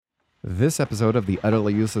This episode of the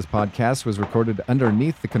Utterly Useless podcast was recorded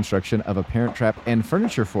underneath the construction of a parent trap and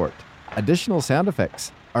furniture fort. Additional sound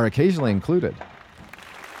effects are occasionally included.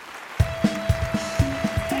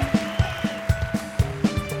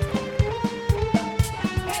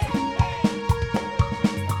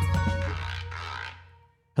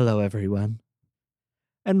 Hello, everyone,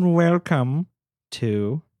 and welcome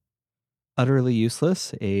to Utterly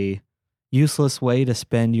Useless, a useless way to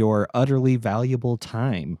spend your utterly valuable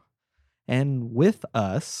time. And with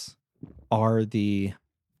us are Adam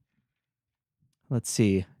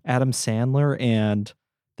Sandler and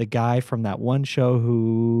the guy from that one show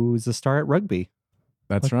who's a star at rugby.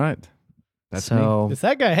 That's right. That's me. It's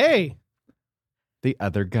that guy. Hey, the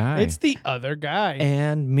other guy. it's the other guy.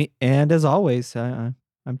 And me, and as always, I'm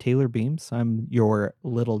Taylor Beams. I'm your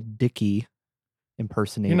little Dickie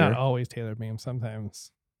impersonator. You're not always Taylor Beam.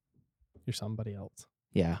 Sometimes you're somebody else.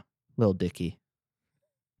 Yeah, little Dickie.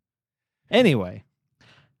 Anyway,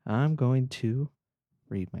 I'm going to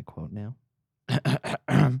read my quote now.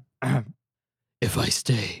 If I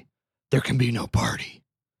stay, there can be no party.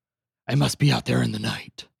 I must be out there in the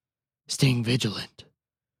night, staying vigilant.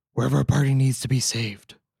 Wherever a party needs to be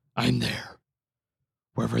saved, I'm there.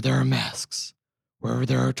 Wherever there are masks, wherever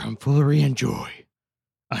there are tomfoolery and joy,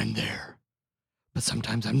 I'm there. But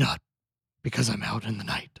sometimes I'm not, because I'm out in the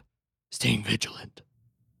night, staying vigilant,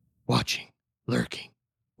 watching, lurking,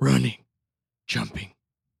 running, jumping,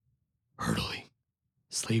 hurtling,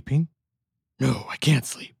 sleeping? No, I can't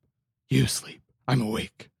sleep. You sleep. I'm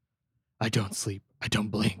awake. I don't sleep. I don't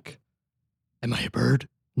blink. Am I a bird?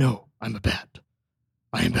 No, I'm a bat.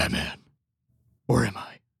 I am Batman. Or am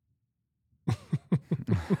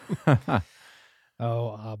I?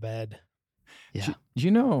 Oh, Abed. Yeah. Do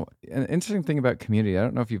you know, an interesting thing about Community, I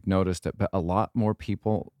don't know if you've noticed it, but a lot more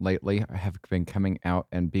people lately have been coming out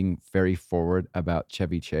and being very forward about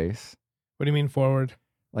Chevy Chase. What do you mean forward?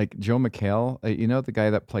 Like Joe McHale, you know the guy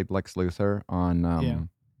that played Lex Luthor on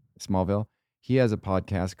Smallville? He has a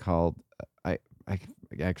podcast called, I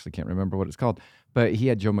actually can't remember what it's called, but he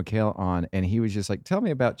had Joe McHale on, and he was just like, tell me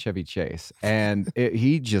about Chevy Chase. And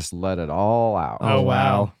he just let it all out. Oh,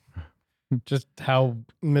 wow. Just how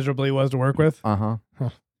miserable he was to work with? Uh-huh. Huh.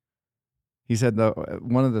 He said, though,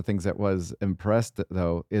 one of the things that was impressed,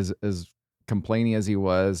 though, is complaining as he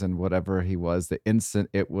was and whatever he was, the instant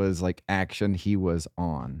it was like action, he was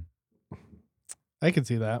on. I can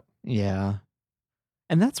see that. Yeah.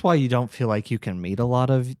 And that's why you don't feel like you can meet a lot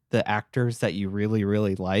of the actors that you really,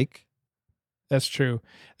 really like. That's true.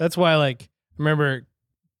 That's why, like, remember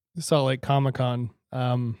Salt Lake Comic-Con,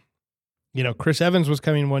 Chris Evans was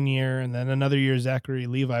coming one year, and then another year Zachary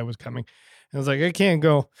Levi was coming. And I was like, I can't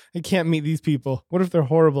go. I can't meet these people. What if they're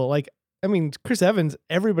horrible? Like, I mean, Chris Evans,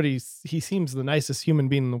 he seems the nicest human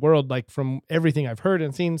being in the world, like from everything I've heard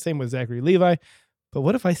and seen. Same with Zachary Levi. But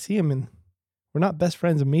what if I see him and we're not best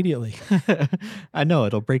friends immediately? I know,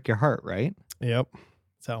 it'll break your heart, right? Yep.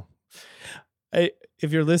 So,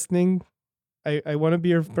 if you're listening, I want to be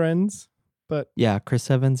your friends, but Yeah,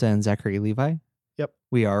 Chris Evans and Zachary Levi. Yep.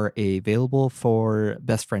 We are available for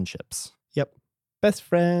best friendships. Yep. Best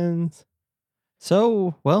friends.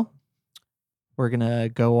 So, well, we're going to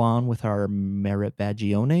go on with our merit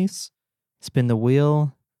badgiones. Spin the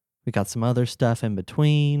wheel. We got some other stuff in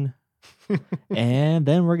between. And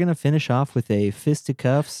then we're going to finish off with a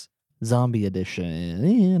Fisticuffs Zombie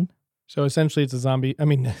Edition. So essentially it's it's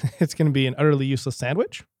going to be an utterly useless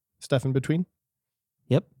sandwich. Stuff in between.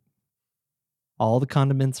 Yep. All the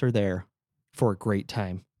condiments are there for a great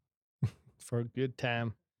time. For a good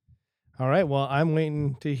time. All right. Well, I'm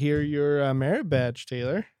waiting to hear your merit badge,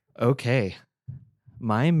 Taylor. Okay.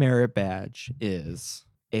 My merit badge is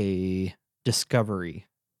a discovery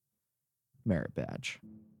merit badge.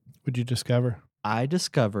 What'd you discover? I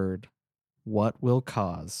discovered what will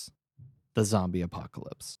cause the zombie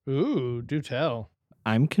apocalypse. Ooh, do tell.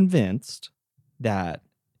 I'm convinced that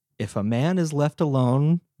if a man is left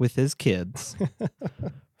alone with his kids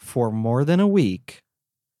for more than a week,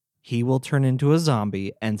 he will turn into a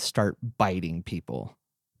zombie and start biting people.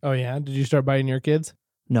 Oh, yeah? Did you start biting your kids?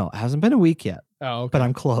 No, it hasn't been a week yet, Oh, okay. but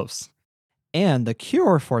I'm close. And the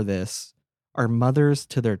cure for this are mothers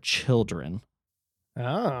to their children.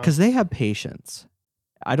 Oh. Because they have patience.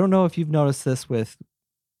 I don't know if you've noticed this with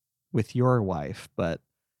your wife, but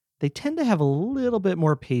they tend to have a little bit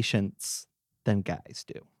more patience than guys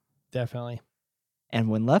do. Definitely. And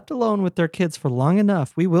when left alone with their kids for long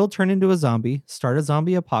enough, we will turn into a zombie, start a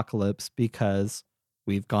zombie apocalypse because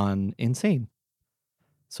we've gone insane.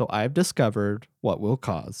 So I've discovered what will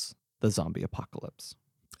cause the zombie apocalypse.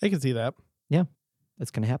 I can see that. Yeah,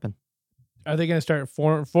 it's going to happen. Are they going to start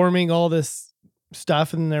forming all this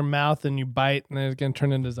stuff in their mouth and you bite and it's going to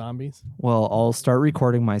turn into zombies? Well, I'll start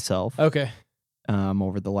recording myself Okay.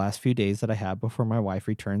 over the last few days that I have before my wife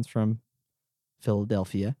returns from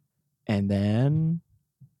Philadelphia. And then,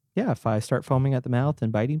 yeah, if I start foaming at the mouth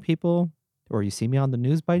and biting people, or you see me on the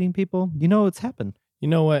news biting people, you know it's happened. You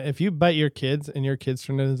know what? If you bite your kids and your kids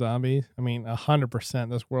turn into zombies, I mean, 100%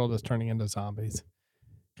 this world is turning into zombies.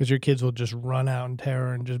 Because your kids will just run out in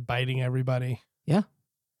terror and just biting everybody. Yeah.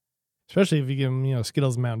 Especially if you give them,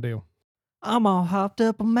 Skittles and Mountain Dew. I'm all hopped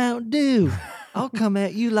up on Mountain Dew. I'll come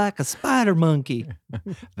at you like a spider monkey.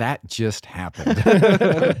 That just happened.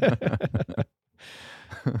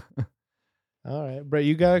 All right. Brett,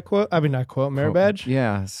 you got a quote? I mean, not quote, merit badge?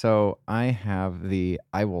 Yeah. So I have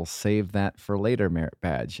I will save that for later merit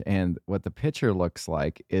badge. And what the picture looks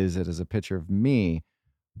like is it is a picture of me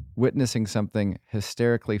witnessing something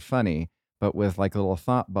hysterically funny, but with like a little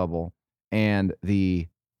thought bubble, and the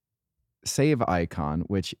save icon,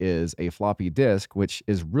 which is a floppy disk, which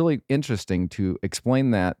is really interesting to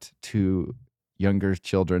explain that to younger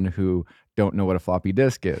children who don't know what a floppy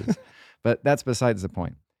disk is. But that's besides the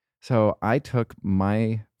point. So I took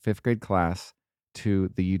my 5th grade class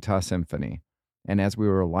to the Utah Symphony. And as we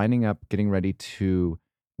were lining up, getting ready to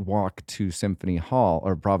walk to Symphony Hall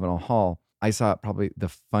or Providence Hall, I saw probably the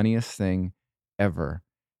funniest thing ever.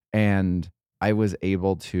 And I was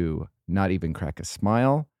able to not even crack a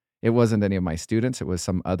smile. It wasn't any of my students. It was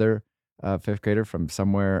some other 5th grader from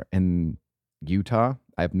somewhere in Utah.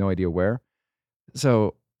 I have no idea where.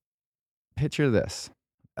 So picture this,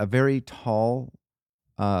 a very tall,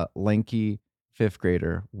 lanky 5th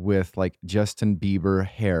grader with like Justin Bieber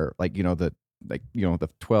hair, like, the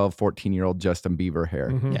 12, 14-year-old Justin Bieber hair.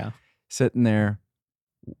 Mhm. Yeah. Sitting there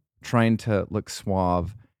trying to look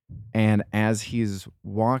suave. And as he's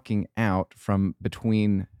walking out from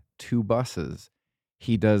between 2 buses,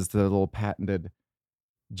 he does the little patented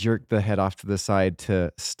jerk the head off to the side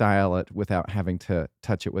to style it without having to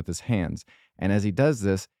touch it with his hands. And as he does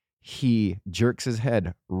this, he jerks his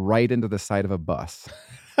head right into the side of a bus.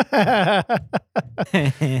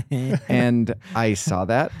 And I saw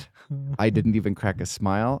that. I didn't even crack a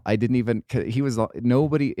smile.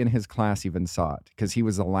 Nobody in his class even saw it because he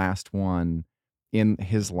was the last one in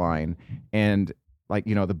his line. And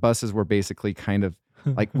the buses were basically kind of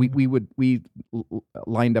like we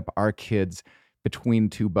lined up our kids between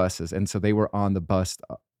 2 buses. And so they were on the bus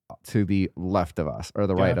to the left of us or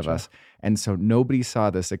the right of us. And so nobody saw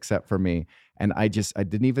this except for me. And I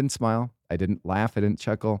didn't even smile. I didn't laugh. I didn't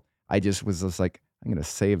chuckle. I just was just like, I'm going to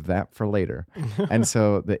save that for later. And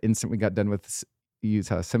so the instant we got done with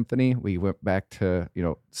Utah Symphony, we went back to,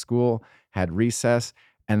 school, had recess.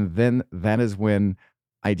 And then that is when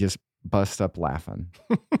I just bust up laughing.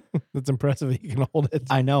 That's impressive that you can hold it.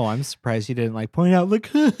 I know. I'm surprised you didn't point out, look.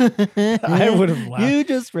 I would have laughed. You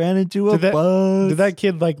just ran into a bus. Did that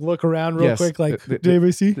kid look around real quick? Did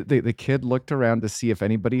anybody see? The kid looked around to see if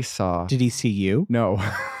anybody saw. Did he see you? No.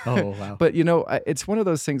 Oh, wow. But, it's one of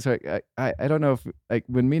those things. I don't know if,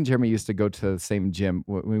 when me and Jeremy used to go to the same gym,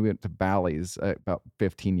 when we went to Bally's about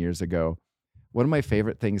 15 years ago, one of my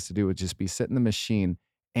favorite things to do would just be sit in the machine.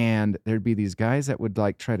 And there'd be these guys that would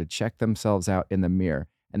try to check themselves out in the mirror,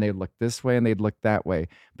 and they'd look this way and they'd look that way,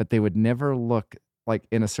 but they would never look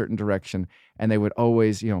in a certain direction. And they would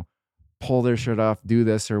always, pull their shirt off, do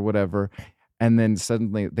this or whatever. And then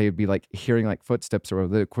suddenly they'd be hearing footsteps, or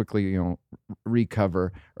they'd quickly,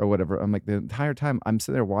 recover or whatever. I'm like, the entire time I'm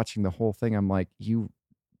sitting there watching the whole thing, I'm like, you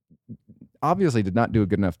obviously did not do a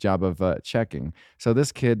good enough job of checking. So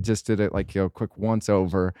this kid just did it quick once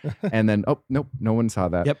over, and then, oh, nope, no one saw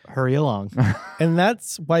that. Yep, hurry along. And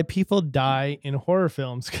that's why people die in horror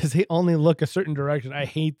films, because they only look a certain direction. I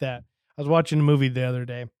hate that. I was watching a movie the other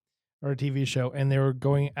day, or a TV show, and they were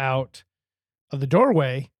going out of the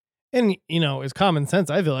doorway. And, it's common sense.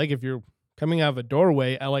 I feel like if you're coming out of a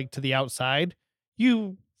doorway, to the outside,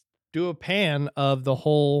 you do a pan of the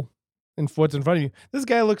whole and what's in front of you. This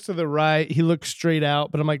guy looks to the right. He looks straight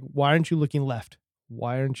out, but I'm like, why aren't you looking left?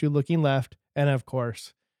 Why aren't you looking left? And of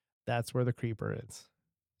course, that's where the creeper is.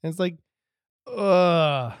 And it's like,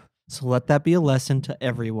 ugh. So let that be a lesson to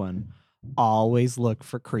everyone. Always look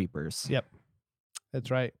for creepers. Yep.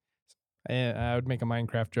 That's right. And I would make a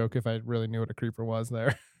Minecraft joke if I really knew what a creeper was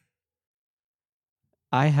there.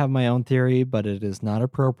 I have my own theory, but it is not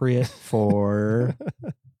appropriate for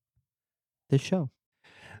this show.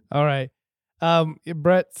 All right.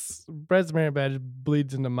 Brett's merit badge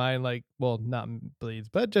bleeds into mine, not bleeds,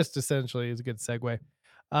 but just essentially is a good segue.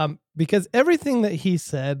 Because everything that he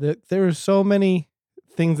said, there were so many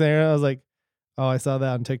things there. I was like, oh, I saw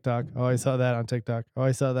that on TikTok. Oh, I saw that on TikTok. Oh,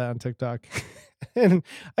 I saw that on TikTok. And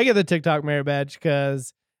I get the TikTok merit badge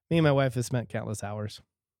because me and my wife have spent countless hours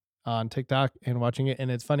on TikTok and watching it.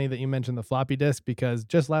 And it's funny that you mentioned the floppy disk because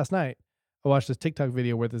just last night I watched this TikTok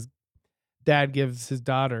video where this dad gives his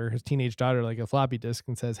teenage daughter, like a floppy disk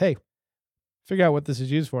and says, "Hey, figure out what this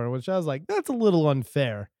is used for." Which I was like, that's a little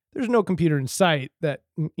unfair. There's no computer in sight that,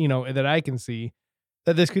 that I can see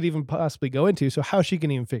that this could even possibly go into. So how she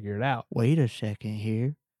can even figure it out? Wait a second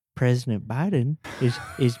here. President Biden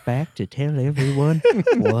is back to tell everyone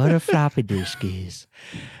what a floppy disk is.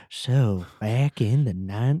 So back in the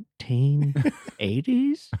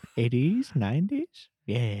 1980s, 90s?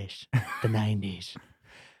 Yes, the 90s.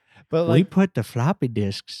 But we put the floppy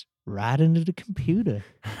disks right into the computer.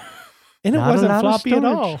 And it wasn't floppy at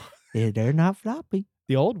all. They're not floppy.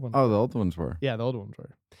 The old ones. Oh, the old ones were. Yeah, the old ones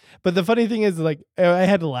were. But the funny thing is, like, I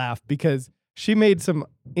had to laugh because she made some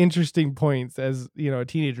interesting points as, a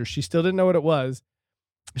teenager. She still didn't know what it was.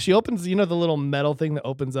 She opens, the little metal thing that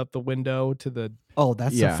opens up the window to the... Oh,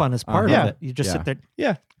 that's the funnest part of it. You just sit there.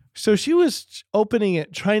 Yeah. So she was opening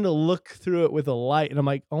it, trying to look through it with a light. And I'm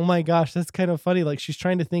like, oh my gosh, that's kind of funny. Like she's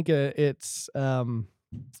trying to think it's...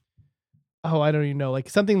 I don't even know. Like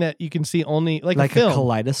something that you can see only like a film.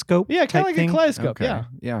 Kaleidoscope. Yeah, kind of like a kaleidoscope. Okay. Yeah.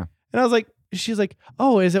 Yeah. And I was like, she's like,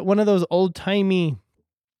 oh, is it one of those old timey?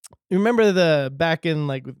 You remember the back in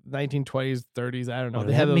like 1920s, 30s? I don't know.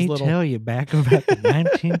 They had those little. Tell you back about the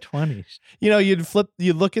 1920s.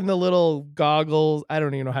 You'd look in the little goggles. I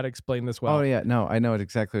don't even know how to explain this well. Oh yeah, no, I know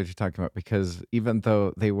exactly what you're talking about because even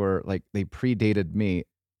though they were like they predated me,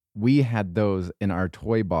 we had those in our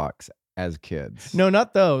toy box as kids. No,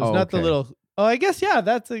 not those. Oh, not the okay. little. Oh, I guess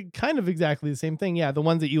that's kind of exactly the same thing. Yeah, the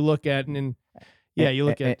ones that you look at you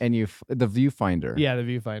look at and the viewfinder. Yeah, the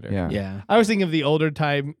viewfinder. Yeah. I was thinking of the older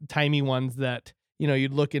timey ones that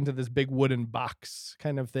you'd look into this big wooden box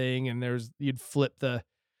kind of thing, and you'd flip the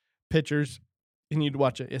pictures, and you'd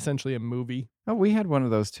watch essentially a movie. Oh, we had one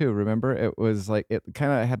of those too. Remember, it was like it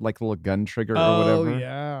kind of had like a little gun trigger or Oh whatever.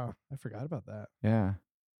 yeah, I forgot about that. Yeah.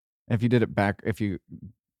 If you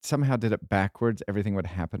somehow did it backwards, everything would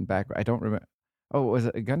happen backward. I don't remember. Oh, was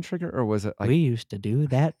it a gun trigger or was it like... We used to do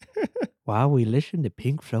that while we listened to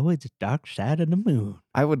Pink Floyd's Dark Side of the Moon.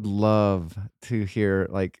 I would love to hear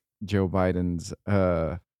like Joe Biden's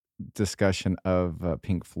discussion of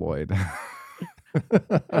Pink Floyd.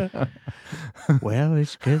 Well,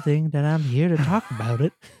 it's a good thing that I'm here to talk about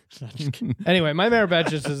it. Anyway, my merit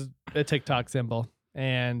badge is a TikTok symbol,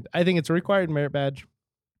 and I think it's a required merit badge.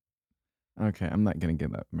 Okay, I'm not going to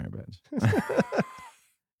get that merit badge.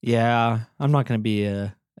 Yeah, I'm not going to be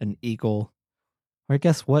an eagle. Or I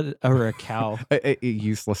guess what? Or a cow. a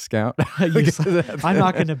useless scout. I'm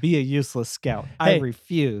not going to be a useless scout. I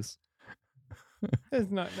refuse. That's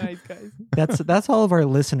not nice, guys. That's all of our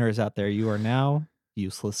listeners out there. You are now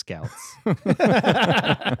useless scouts.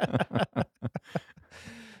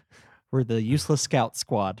 We're the useless scout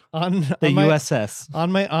squad. On USS.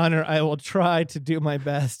 On my honor, I will try to do my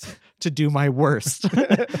best. To do my worst.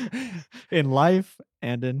 In life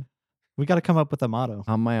and in... We got to come up with a motto.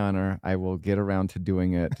 On my honor, I will get around to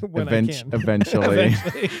doing it eventually.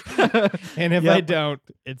 And if I don't,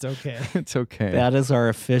 it's okay. It's okay. That is our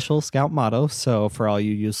official scout motto. So for all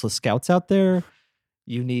you useless scouts out there,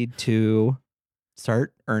 you need to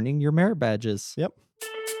start earning your merit badges. Yep.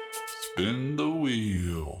 Spin the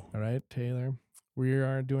wheel. All right, Taylor. We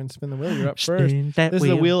are doing Spin the Wheel. You're up Spin first. This is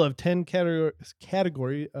a wheel of 10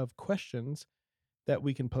 category of questions that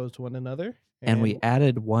we can pose to one another. And we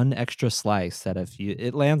added one extra slice that if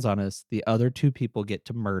it lands on us, the other two people get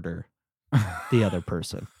to murder the other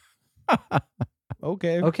person.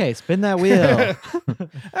 Okay. Okay, spin that wheel.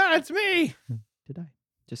 It's me. Did I?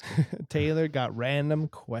 Just kidding. Taylor got random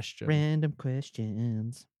questions. Random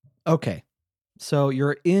questions. Okay. So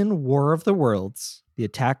you're in War of the Worlds. The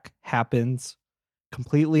attack happens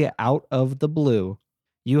completely out of the blue.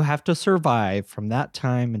 You have to survive from that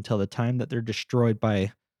time until the time that they're destroyed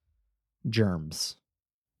by germs.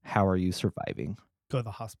 How are you surviving? Go to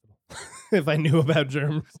the hospital. If I knew about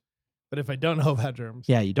germs. But if I don't know about germs.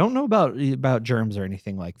 Yeah, you don't know about germs or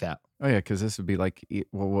anything like that. Oh, yeah, because this would be like,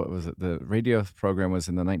 well, what was it? The radio program was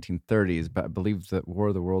in the 1930s, but I believe that War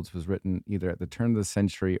of the Worlds was written either at the turn of the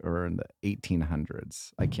century or in the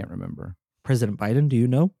 1800s. I can't remember. President Biden, do you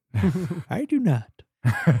know? I do not.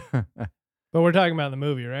 But we're talking about the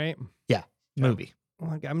movie, right? Yeah, movie.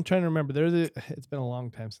 Well, I'm trying to remember. It's been a long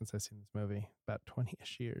time since I've seen this movie, about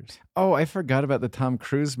 20-ish years. Oh, I forgot about the Tom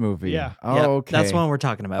Cruise movie. Yeah. Oh, yeah, okay. That's one we're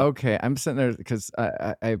talking about. Okay, I'm sitting there because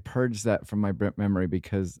I purged that from my memory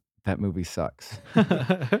because that movie sucks.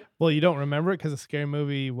 Well, you don't remember it because it's a scary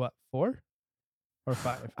movie, what, 4 or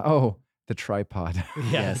 5? Oh, The tripod. Yeah,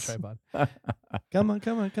 Yes. the tripod. Come on.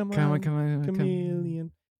 Come on.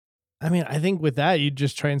 Chameleon. I mean, I think with that, you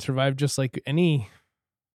just try and survive just like any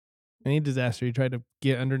disaster. You try to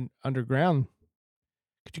get underground.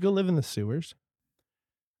 Could you go live in the sewers?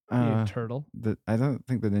 Be a turtle. I don't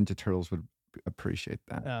think the Ninja Turtles would appreciate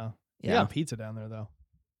that. Oh. Yeah. Yeah, pizza down there though.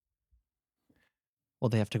 Well,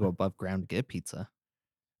 they have to go above ground to get pizza.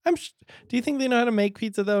 Do you think they know how to make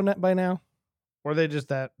pizza though by now? Or they're just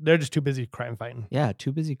too busy crime fighting? Yeah,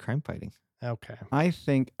 too busy crime fighting. Okay. I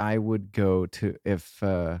think I would go to, if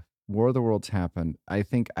War of the Worlds happened, I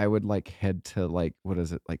think I would like head to like, what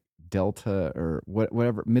is it, like Delta or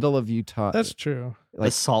whatever, middle of Utah. That's true. The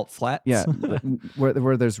salt flats. Yeah,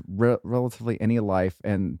 where there's relatively any life,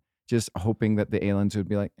 and just hoping that the aliens would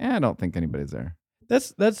be like, I don't think anybody's there.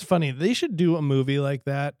 That's funny. They should do a movie like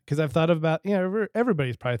that, because I've thought about,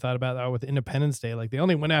 everybody's probably thought about that with Independence Day. Like they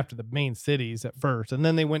only went after the main cities at first, and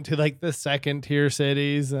then they went to like the second tier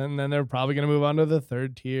cities, and then they're probably going to move on to the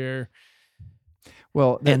third tier.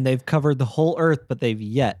 Well, And they've covered the whole earth, but they've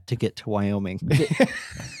yet to get to Wyoming. Do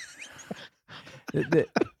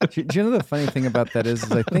you know the funny thing about that is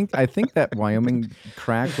I think that Wyoming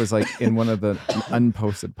crack was like in one of the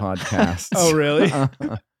unposted podcasts. Oh, really?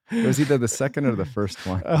 It was either the second or the first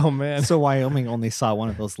one. Oh man. So Wyoming only saw one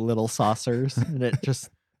of those little saucers, and it just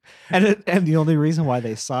and the only reason why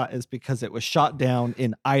they saw it is because it was shot down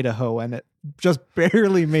in Idaho, and it just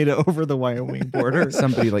barely made it over the Wyoming border.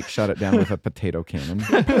 Somebody like shot it down with a potato cannon.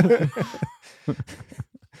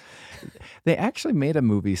 They actually made a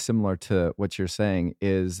movie similar to what you're saying.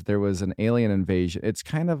 Is there was an alien invasion? It's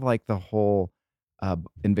kind of like the whole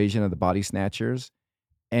invasion of the body snatchers,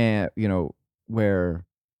 and where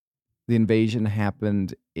the invasion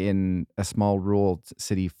happened in a small rural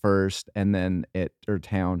city first, and then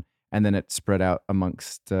town, and then it spread out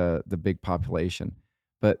amongst the big population.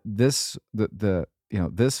 But this it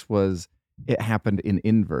happened in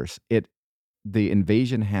inverse. The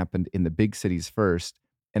invasion happened in the big cities first,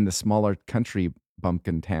 and the smaller country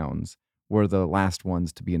bumpkin towns were the last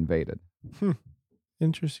ones to be invaded.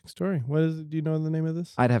 Interesting story. What is it? Do you know the name of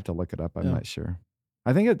this? I'd have to look it up. I'm Yeah. not sure.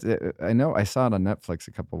 I think I know I saw it on Netflix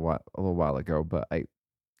a little while ago, but I'd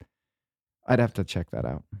have to check that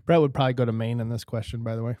out. Brett would probably go to Maine in this question,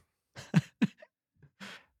 by the way.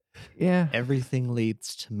 Yeah. Everything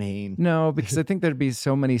leads to Maine. No, because I think there'd be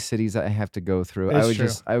so many cities that I have to go through. It's true.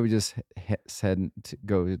 I would just head to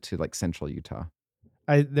go to like central Utah.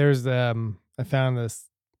 I found this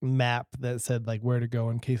map that said like where to go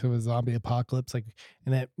in case of a zombie apocalypse. Like,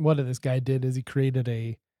 and what this guy did is he created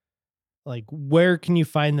a like where can you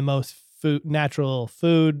find the most natural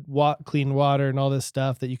food, clean water, and all this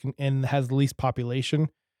stuff that you can, and has the least population,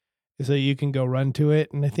 so you can go run to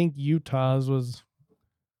it. And I think Utah's was,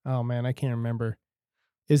 oh man, I can't remember.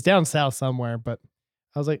 It's down south somewhere, but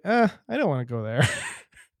I was like, I don't want to go there.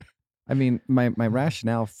 I mean, my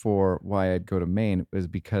rationale for why I'd go to Maine was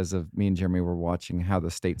because of me and Jeremy were watching how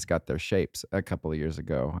the states got their shapes a couple of years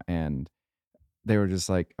ago, and they were just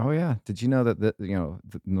like, "Oh yeah, did you know that the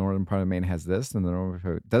northern part of Maine has this, and the northern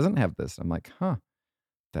part doesn't have this?" I'm like, "Huh,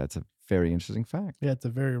 that's a very interesting fact." Yeah, it's a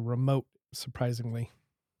very remote, surprisingly,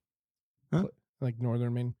 like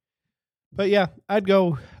northern Maine. But yeah, I'd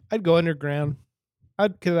go underground.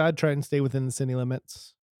 Because I'd try and stay within the city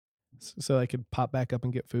limits, so I could pop back up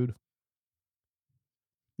and get food.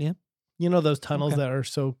 Yeah. You know those tunnels that are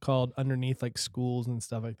so called underneath like schools and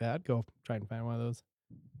stuff like that? I'd go try and find one of those.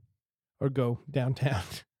 Or go downtown.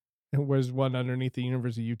 Where's one underneath the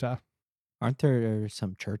University of Utah? Aren't there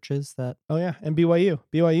some churches that? Oh yeah, and BYU.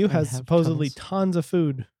 BYU has have supposedly tunnels? tons of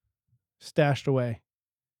food stashed away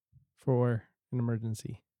for an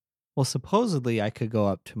emergency. Well, supposedly I could go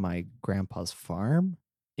up to my grandpa's farm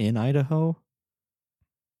in Idaho,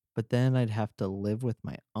 but then I'd have to live with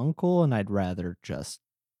my uncle, and I'd rather just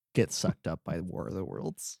get sucked up by War of the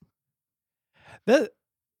Worlds.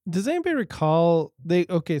 Does anybody recall they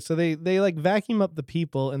like vacuum up the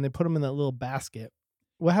people and they put them in that little basket.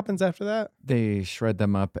 What happens after that? They shred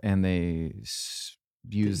them up and they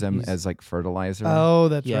use them as like fertilizer. Oh,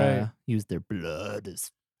 that's right. Use their blood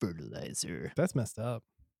as fertilizer. That's messed up.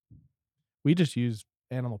 We just use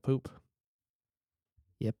animal poop.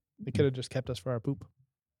 Yep. They could have just kept us for our poop.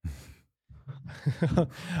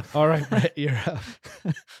 All right, Brett, you're up.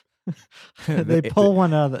 They pull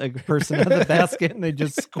one out of the person out of the basket and they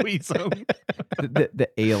just squeeze them. The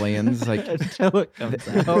aliens, like until it comes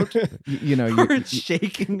out. You're it's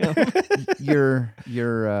shaking them.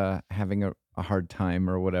 You're having a hard time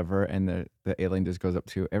or whatever, and the alien just goes up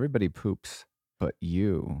to everybody poops, but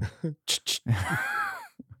you.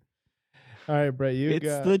 All right, Brett,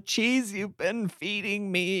 It's the cheese you've been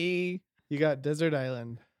feeding me. You got desert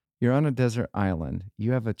island. You're on a desert island.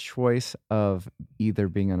 You have a choice of either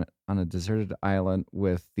being on a deserted island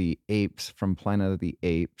with the apes from Planet of the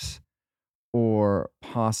Apes, or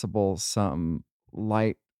possible some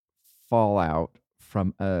light fallout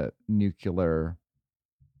from a nuclear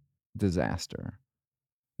disaster.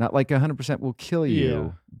 Not like 100% will kill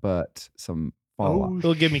you, but some fallout.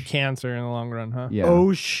 It'll give me cancer in the long run, huh? Yeah.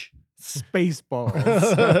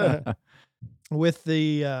 Spaceballs. With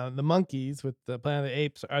the monkeys, with the Planet of the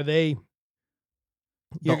Apes, are they?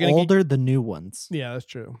 The older, the new ones. Yeah, that's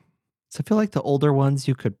true. So I feel like the older ones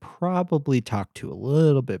you could probably talk to a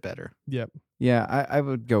little bit better. Yep. Yeah, I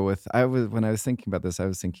would go with when I was thinking about this, I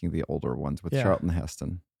was thinking the older ones with Charlton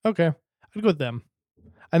Heston. Okay, I'd go with them.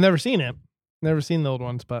 I've never seen it. Never seen the old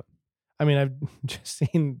ones, but I mean, I've just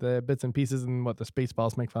seen the bits and pieces and what the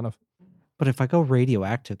Spaceballs make fun of. But if I go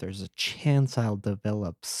radioactive, there's a chance I'll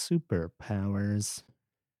develop superpowers.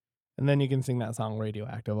 And then you can sing that song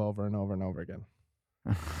Radioactive over and over and over again.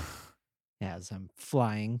 As I'm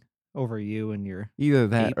flying over you and your Either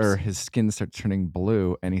that apes. or his skin starts turning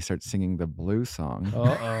blue and he starts singing the blue song.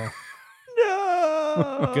 Uh-oh.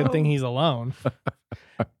 No! Good thing he's alone.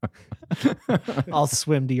 I'll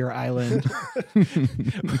swim to your island.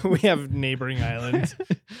 We have neighboring islands.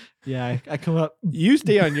 Yeah, I come up. You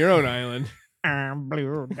stay on your own island. I'm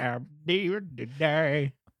blue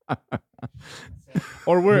today.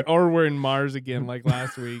 Or we're in Mars again, like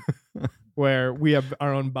last week, where we have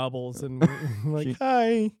our own bubbles and we're like,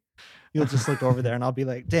 hi. You'll just look over there and I'll be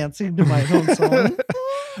like dancing to my own song.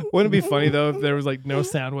 Wouldn't it be funny though if there was like no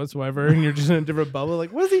sound whatsoever and you're just in a different bubble?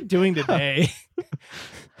 Like, what is he doing today?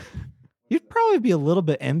 You'd probably be a little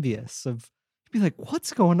bit envious of. You'd be like,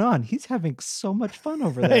 what's going on? He's having so much fun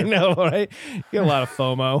over there. I know, right? You got a lot of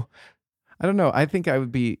FOMO. I don't know. I think I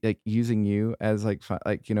would be like using you as like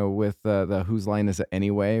with the Whose Line Is It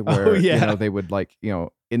Anyway, where they would like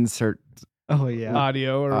insert Oh yeah,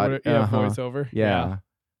 audio or voiceover. Yeah.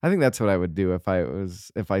 I think that's what I would do if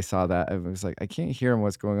I saw that. It was like, I can't hear him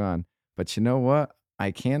what's going on, but you know what? I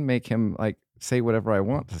can make him like say whatever I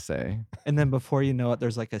want to say. And then before you know it,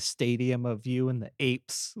 there's like a stadium of you and the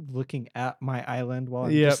apes looking at my island while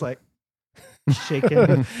I'm just like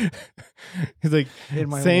shaking. He's like, in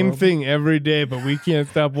my same world. thing every day, but we can't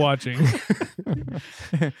stop watching.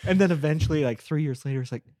 And then eventually, like 3 years later,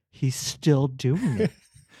 it's like, he's still doing it.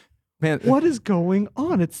 Man, What is going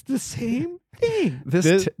on? It's the same thing.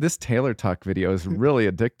 this Taylor Talk video is really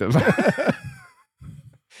addictive.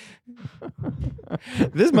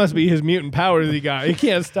 This must be his mutant powers he got. He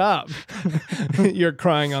can't stop. You're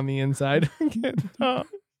crying on the inside. I can't stop.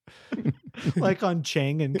 Like on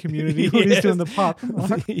Chang and Community when he's doing the pop.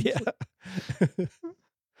 Yeah.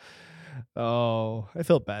 Oh, I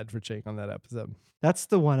felt bad for Jake on that episode. That's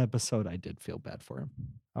the one episode I did feel bad for him.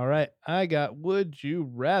 All right. I got Would You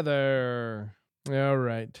Rather. All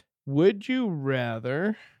right. Would you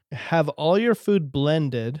rather have all your food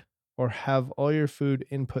blended or have all your food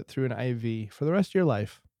input through an IV for the rest of your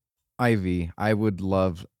life? IV. I would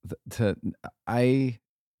love to. I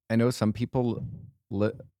know some people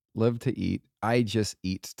live to eat. I just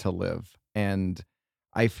eat to live. And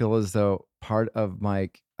I feel as though part of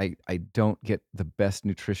my, I don't get the best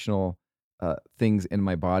nutritional things in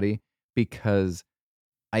my body because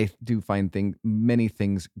I do find many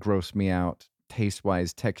things gross me out taste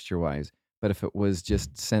wise, texture wise. But if it was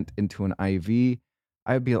just sent into an IV,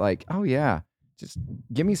 I'd be like, oh yeah, just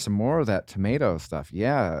give me some more of that tomato stuff.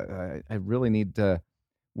 Yeah, I really need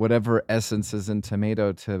whatever essence is in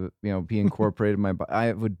tomato to be incorporated in my body.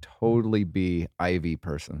 I would totally be IV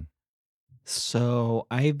person. So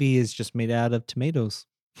IV is just made out of tomatoes.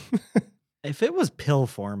 If it was pill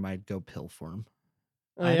form, I'd go pill form.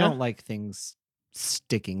 Oh, I yeah? don't like things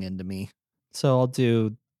sticking into me. So I'll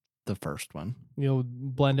do the first one. You'll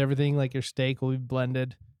blend everything, like your steak will be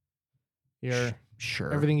blended. Your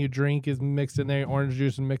Sure. everything you drink is mixed in there. Orange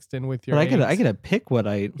juice is mixed in with your. But I eggs. gotta pick what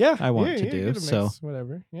I want to you do. get a So mix,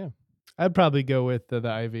 whatever. Yeah. I'd probably go with the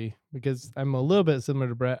IV because I'm a little bit similar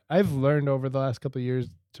to Brett. I've learned over the last couple of years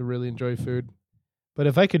to really enjoy food. But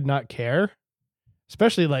if I could not care,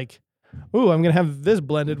 especially like, ooh, I'm going to have this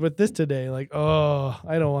blended with this today. Like, oh,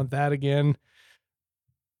 I don't want that again.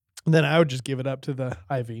 Then I would just give it up to the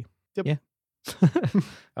IV. Yep. Yeah.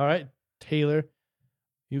 All right, Taylor,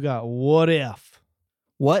 you got what if?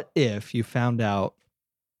 what if you found out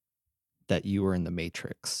that you were in the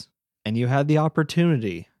Matrix and you had the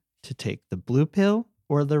opportunity to take the blue pill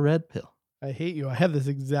or the red pill? I hate you. I have this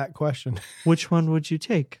exact question. Which one would you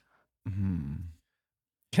take?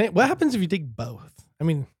 What happens if you take both? I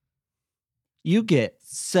mean, You get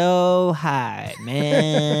so high,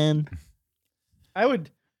 man. I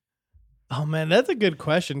would Oh man, that's a good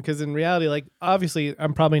question. Because in reality, like obviously,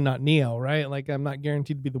 I'm probably not Neo, right? Like I'm not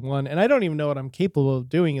guaranteed to be the one, and I don't even know what I'm capable of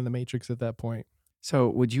doing in the Matrix at that point. So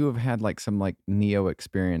would you have had like some like Neo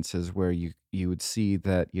experiences where you would see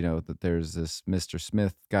that, that there's this Mr.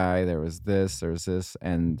 Smith guy, there's this,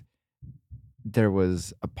 and there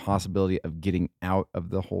was a possibility of getting out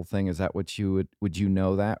of the whole thing? Is that what would you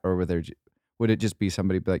know that? Or would it just be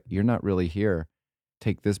somebody be like, you're not really here.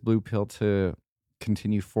 Take this blue pill to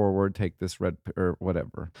continue forward, take this red or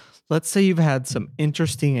whatever. Let's say you've had some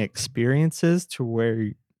interesting experiences to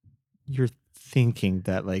where you're thinking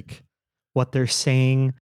that like what they're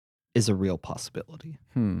saying is a real possibility.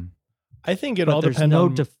 I think it But all there's depends no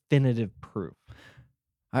on definitive proof.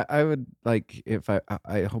 I would like if I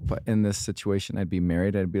hope in this situation I'd be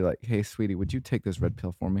married. I'd be like, hey, sweetie, would you take this red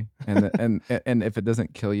pill for me? And if it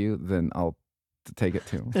doesn't kill you, then I'll take it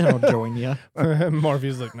too. And I'll join you.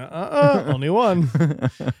 Morpheus like, only one.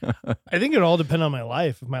 I think it all depends on my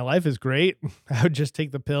life. If my life is great, I would just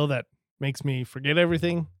take the pill that makes me forget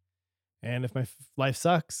everything. And if my life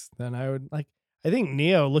sucks, then I would I think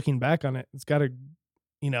Neo, looking back on it, it's got to,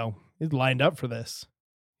 it's lined up for this.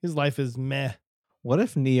 His life is meh. What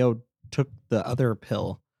if Neo took the other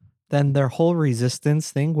pill? Then their whole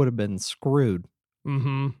resistance thing would have been screwed.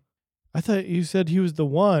 Mm-hmm. I thought you said he was the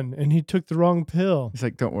one and he took the wrong pill. He's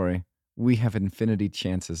like, don't worry. We have infinity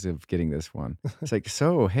chances of getting this one. It's like,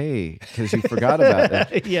 so, hey, because you forgot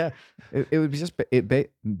about it. Yeah. It would be just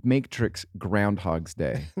Matrix Groundhog's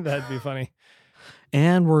Day. That'd be funny.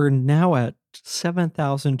 And we're now at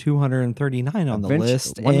 7,239 on the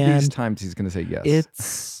list. One and of these times he's going to say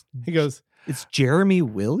yes. He goes, It's Jeremy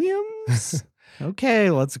Williams? Okay,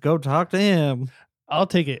 let's go talk to him. I'll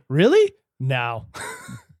take it. Really? Now.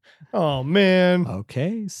 Oh, man.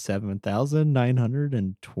 Okay,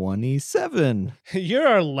 7,927. You're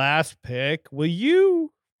our last pick. Will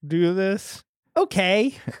you do this?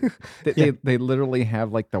 Okay. They literally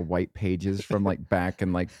have like the white pages from like back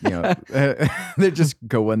and like, they're just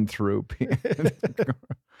going through.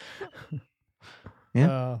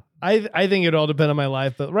 Yeah. I think it all depends on my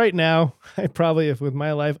life, but right now, I'd probably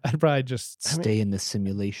just Stay in the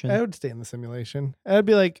simulation. I would stay in the simulation. I'd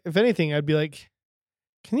be like, if anything, I'd be like,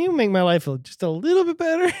 can you make my life just a little bit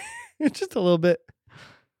better? Just a little bit.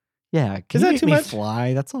 Yeah. Can Is you that make too me much?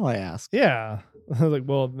 fly? That's all I ask. Yeah. I was like,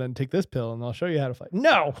 well, then take this pill and I'll show you how to fly.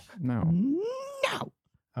 No. No.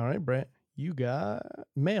 All right, Brent, you got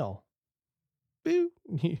mail. Boo.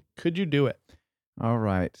 Could you do it? All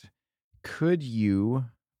right. Could you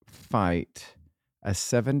fight a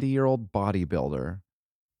 70-year-old bodybuilder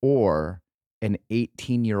or an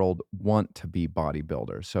 18-year-old want-to-be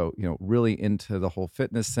bodybuilder? So, really into the whole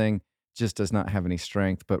fitness thing, just does not have any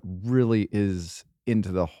strength, but really is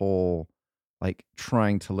into the whole, like,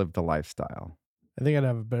 trying to live the lifestyle. I think I'd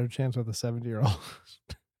have a better chance with a 70-year-old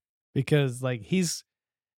because, like, he's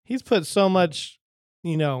put so much,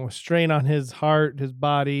 strain on his heart, his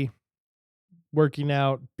body, working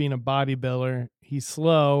out, being a bodybuilder. He's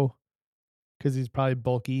slow because he's probably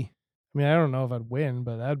bulky. I mean, I don't know if I'd win,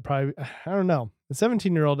 but I don't know. The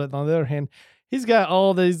 17-year-old, on the other hand, he's got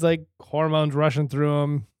all these like hormones rushing through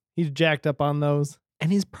him. He's jacked up on those.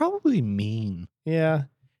 And he's probably mean. Yeah.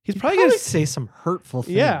 He's He'd probably going to say some hurtful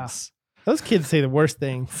things. Yeah. Those kids say the worst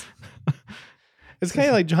things. It's kind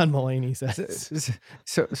of like John Mulaney says.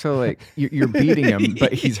 So like you're beating him,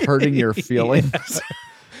 but he's hurting your feelings.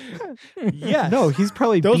 Yeah. No, he's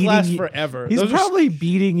probably Those beating last you. forever. He's probably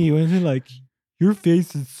beating you and then like, your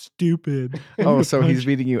face is stupid. Oh, so he's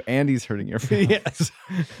beating you and he's hurting your feelings. Yes.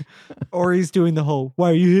 Or he's doing the whole, why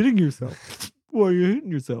are you hitting yourself? Why are you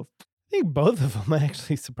hitting yourself? I think both of them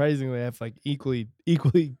actually surprisingly have like equally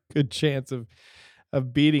good chance of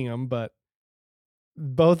beating him, but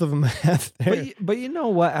both of them have their... But you know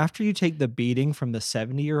what? After you take the beating from the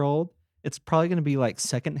 70-year-old, it's probably going to be like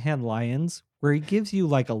Secondhand Lions, where he gives you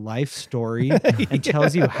like a life story and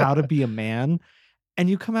tells you how to be a man. And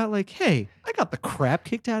you come out like, hey, I got the crap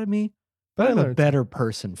kicked out of me, but I'm a better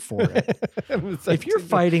person for it. If you're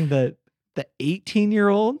fighting the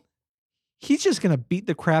 18-year-old, he's just going to beat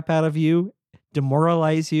the crap out of you,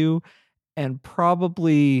 demoralize you, and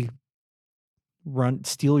probably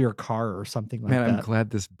steal your car or something like that. Man, I'm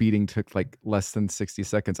glad this beating took like less than 60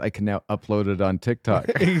 seconds. I can now upload it on TikTok.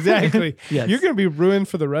 Exactly. Yes. You're going to be ruined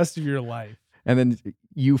for the rest of your life. And then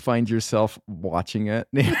you find yourself watching it.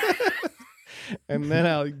 And then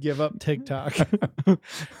I'll give up TikTok.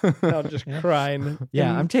 I'll just cry.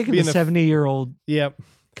 I'm taking the 70-year-old. Yep.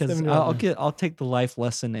 Because I'll take the life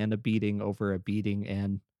lesson and a beating over a beating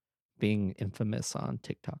and being infamous on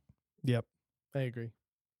TikTok. Yep. I agree.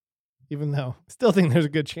 Even though I still think there's a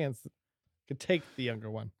good chance that I could take the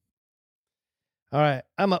younger one. All right,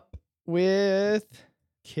 I'm up with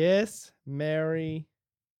Kiss, Marry,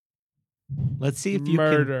 Let's see if you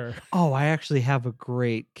Murder. can. Oh, I actually have a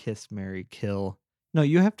great Kiss, Marry, Kill. No,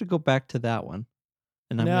 you have to go back to that one.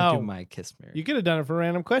 And I'm going to do No. my Kiss, Marry. You could have done it for a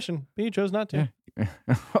random question, but you chose not to. Yeah.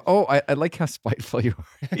 Oh, I like how spiteful you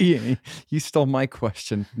are. You stole my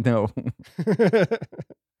question. No.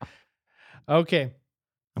 Okay.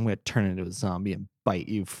 I'm going to turn into a zombie and bite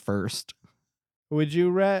you first. Would you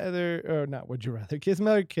rather, or not would you rather, Kiss,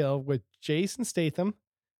 Marry, Kill with Jason Statham,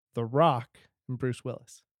 The Rock, and Bruce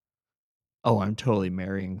Willis? Oh, I'm totally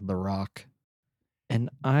marrying The Rock. And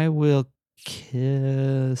I will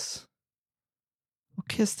kiss... I'll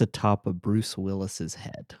kiss the top of Bruce Willis's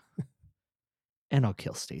head. And I'll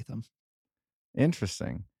kill Statham.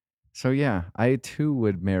 Interesting. So yeah, I too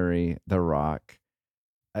would marry The Rock.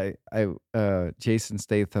 Jason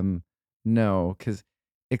Statham, no, because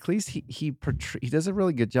at least he does a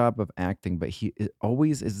really good job of acting, but he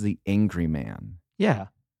always is the angry man. Yeah.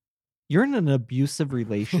 You're in an abusive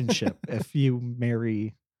relationship if you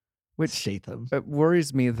marry Statham. It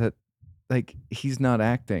worries me that like he's not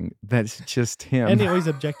acting. That's just him. And he always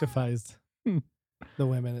objectifies the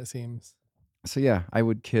women, it seems. So yeah, I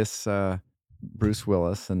would kiss Bruce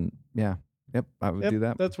Willis, and yeah, I would do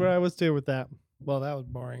that. That's where I was too with that. Well, that was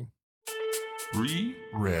boring.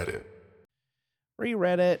 Reread it.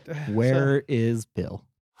 Reread it. Where is Bill?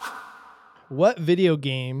 What video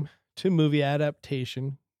game to movie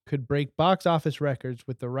adaptation could break box office records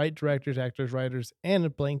with the right directors, actors, writers, and a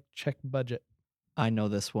blank check budget? I know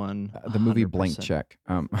this one. The movie 100%. Blank Check.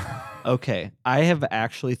 Okay, I have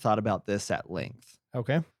actually thought about this at length.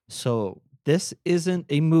 Okay. So this isn't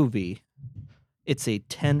a movie. It's a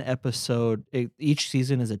 10 episode. Each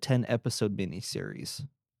season is a 10 episode miniseries.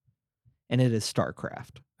 And it is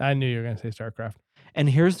StarCraft. I knew you were going to say StarCraft. And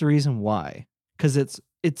here's the reason why. Because it's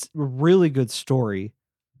a really good story.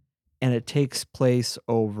 And it takes place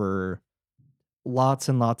over lots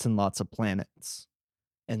and lots and lots of planets.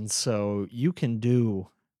 And so you can do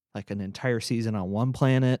like an entire season on one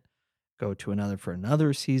planet, go to another for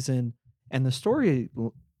another season. And the story,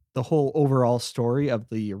 the whole overall story of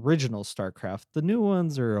the original StarCraft, the new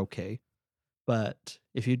ones are okay. But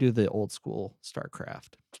if you do the old school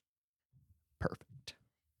StarCraft, perfect.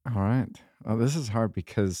 All right. Well, this is hard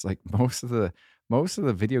because like most of the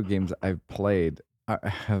video games I've played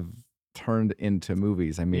have turned into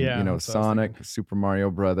movies. I mean, Yeah, that's what I was Sonic, thinking. Super Mario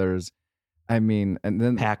Brothers. I mean, and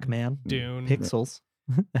then Pac-Man, Dune. Pixels.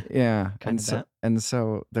 yeah, Kinda and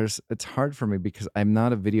so it's hard for me because I'm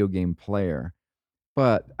not a video game player,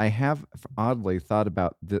 but I have oddly thought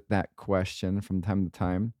about that question from time to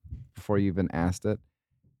time before you even asked it,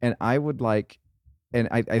 and I would like, and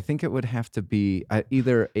I think it would have to be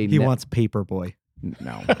either a He wants Paperboy.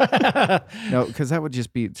 no. No, because that would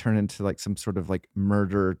just be turn into like some sort of like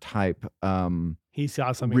murder type He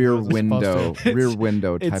saw something. rear that wasn't supposed to.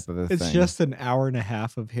 window type of a thing. It's just an hour and a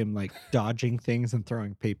half of him like dodging things and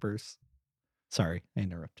throwing papers. Sorry, I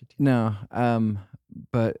interrupted you. No,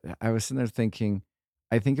 but I was sitting there thinking,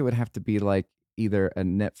 I think it would have to be like either a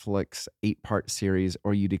Netflix 8-part series,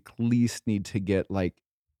 or you'd at least need to get like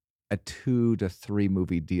a 2 to 3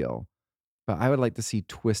 movie deal. But I would like to see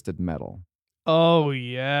Twisted Metal. Oh,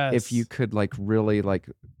 yes. If you could like really like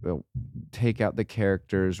take out the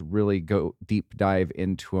characters, really go deep dive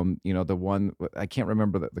into them. The one I can't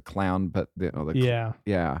remember the clown, but the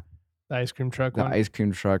Yeah. The ice cream truck one. ice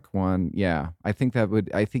cream truck one. Yeah, I think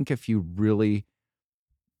if you really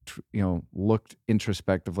looked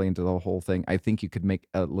introspectively into the whole thing, I think you could make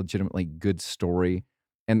a legitimately good story.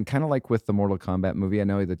 And kind of like with the Mortal Kombat movie, I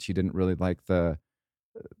know that you didn't really like the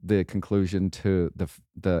conclusion to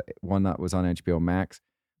the one that was on HBO Max,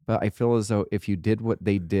 but I feel as though if you did what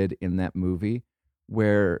they did in that movie,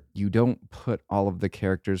 where you don't put all of the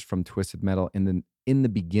characters from Twisted Metal in the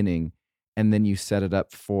beginning, and then you set it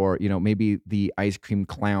up for maybe the ice cream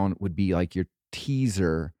clown would be like your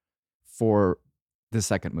teaser for the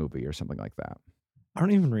second movie or something like that. I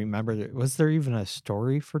don't even remember. Was there even a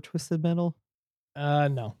story for Twisted Metal?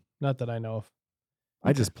 No, not that I know of.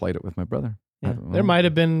 I just played it with my brother. Yeah. There might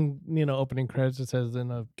have been, opening credits that says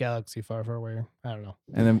in a galaxy far, far away. I don't know.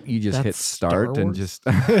 And then you just hit That's start Star and Wars? just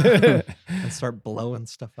And start blowing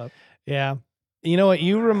stuff up. Yeah. You know what?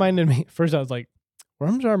 You reminded me. First, I was like,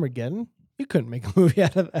 Worms Armageddon? You couldn't make a movie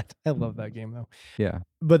out of that. I love that game, though. yeah.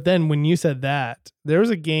 But then when you said that, there was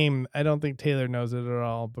a game, I don't think Taylor knows it at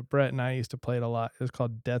all, but Brett and I used to play it a lot. It was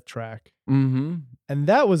called Death Track. Mm-hmm. And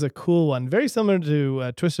that was a cool one. Very similar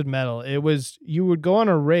to Twisted Metal. It was, you would go on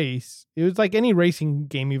a race. It was like any racing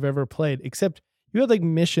game you've ever played, except you had like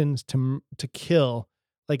missions to kill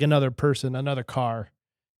like another person, another car.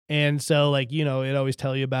 And so like, you know, it always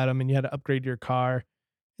tell you about them and you had to upgrade your car.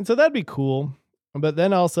 And so that'd be cool. But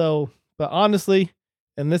then also, but honestly,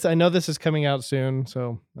 and this, I know this is coming out soon,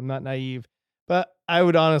 so I'm not naive, but I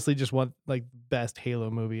would honestly just want like best Halo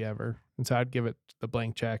movie ever. And so I'd give it the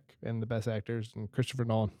blank check and the best actors and Christopher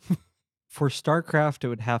Nolan. For StarCraft, it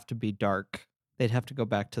would have to be Dark. They'd have to go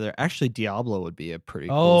back to their. Actually, Diablo would be a pretty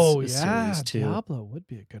cool series too. Diablo would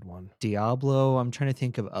be a good one. Diablo. I'm trying to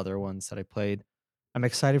think of other ones that I played. I'm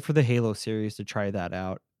excited for the Halo series to try that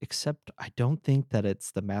out. Except I don't think that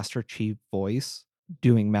it's the Master Chief voice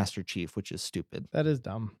doing Master Chief, which is stupid. That is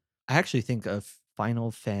dumb. I actually think of Final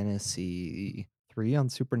Fantasy 3 on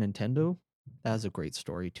Super Nintendo. That has a great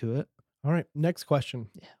story to it. All right, next question.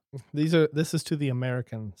 Yeah. This is to the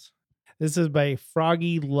Americans. This is by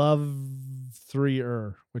Froggy Love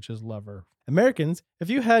 3er, which is lover. Americans, if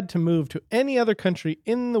you had to move to any other country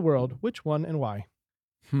in the world, which one and why?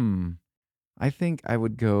 I think I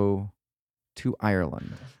would go to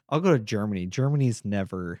Ireland. I'll go to Germany. Germany's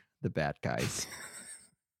never the bad guys.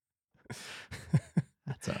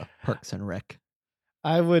 That's a Parks and Rec.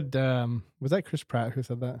 I would was that Chris Pratt who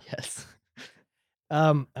said that? Yes.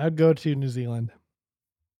 I'd go to New Zealand.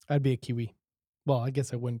 I'd be a Kiwi. Well, I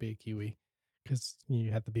guess I wouldn't be a Kiwi because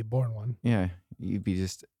you have to be born one. Yeah, you'd be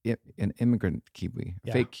just an immigrant Kiwi,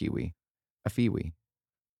 a fake Kiwi, a Fiwi.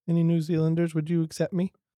 Any New Zealanders, would you accept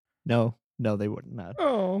me? No, they would not.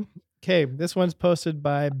 Oh. Okay, this one's posted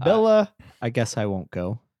by Bella. I guess I won't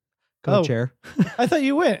go. Go, Chair. I thought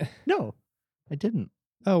you went. No, I didn't.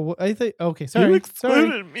 Oh, I think. Okay, sorry.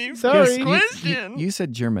 Me. Sorry. You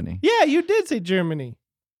said Germany. Yeah, you did say Germany.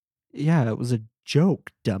 Yeah, it was a joke,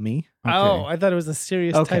 dummy. Okay. Oh, I thought it was a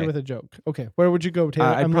serious title with a joke. Okay, where would you go, Taylor?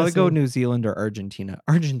 I'd probably go New Zealand or Argentina.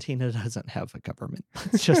 Argentina doesn't have a government.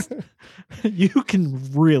 It's just, you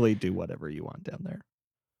can really do whatever you want down there.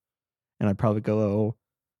 And I'd probably go,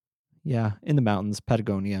 in the mountains,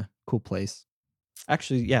 Patagonia, cool place.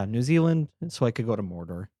 Actually, New Zealand, so I could go to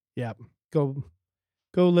Mordor. Yeah, go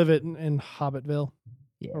live it in Hobbitville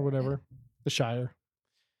or whatever, the Shire.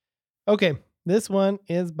 Okay, this one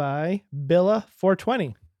is by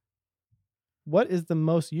Billa420. What is the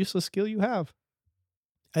most useless skill you have?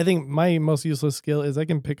 I think my most useless skill is I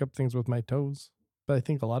can pick up things with my toes, but I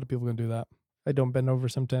think a lot of people can do that. I don't bend over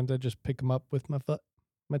sometimes. I just pick them up with my foot,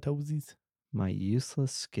 my toesies. My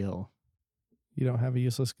useless skill. You don't have a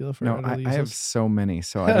useless skill for No, I have so many,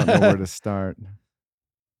 so I don't know where to start.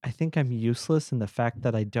 I think I'm useless in the fact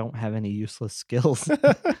that I don't have any useless skills.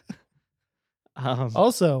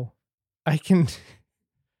 Also, I can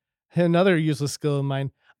another useless skill of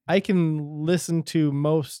mine. I can listen to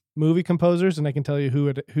most movie composers and I can tell you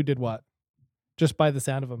who did what just by the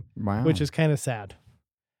sound of them. Wow. Which is kind of sad.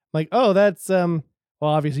 Like, oh, that's well,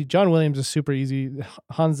 obviously John Williams is super easy.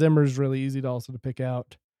 Hans Zimmer's really easy to also to pick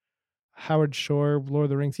out. Howard Shore, Lord of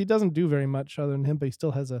the Rings. He doesn't do very much other than him, but he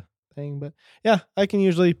still has a thing. But yeah, I can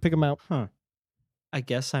usually pick him out. I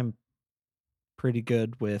guess I'm pretty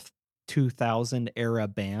good with 2000 era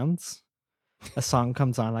bands. A song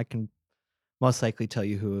comes on, I can most likely tell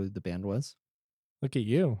you who the band was. Look at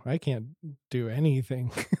you. I can't do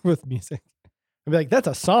anything with music. I'd be like, that's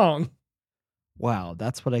a song. Wow,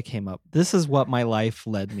 that's what I came up. This is what my life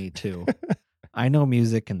led me to. I know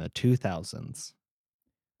music in the 2000s.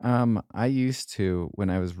 I used to, when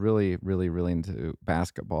I was really, really, really into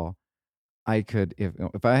basketball, I could,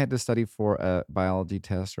 if I had to study for a biology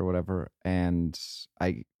test or whatever, and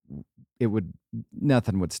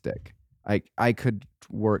nothing would stick. I could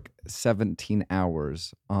work 17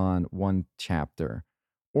 hours on one chapter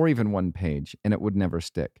or even one page and it would never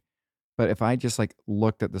stick. But if I just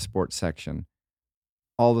looked at the sports section,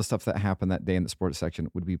 all the stuff that happened that day in the sports section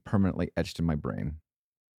would be permanently etched in my brain.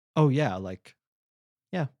 Oh yeah,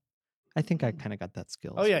 I think I kind of got that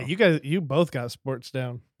skill. Oh yeah, you both got sports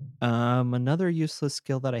down. Another useless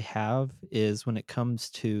skill that I have is when it comes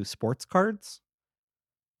to sports cards,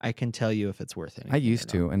 I can tell you if it's worth anything. I used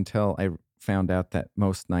to until I found out that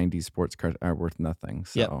most 90s sports cards are worth nothing.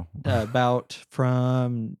 So about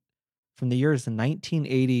from the years of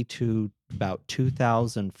 1980 to about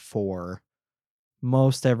 2004,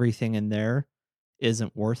 most everything in there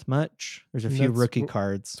isn't worth much. There's a few rookie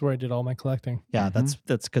cards. That's where I did all my collecting. Yeah, that's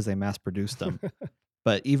because they mass produced them.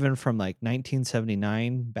 But even from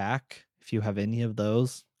 1979 back, if you have any of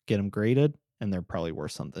those, get them graded and they're probably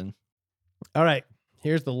worth something. All right.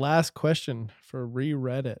 Here's the last question for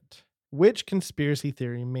Reddit. Which conspiracy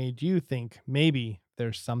theory made you think maybe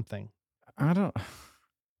there's something? I don't.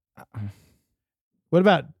 What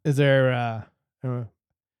about, is there a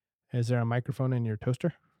microphone in your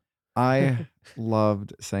toaster? I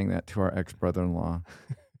loved saying that to our ex-brother-in-law.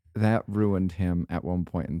 that ruined him at one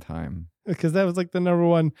point in time. Because that was like the number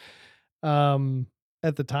one,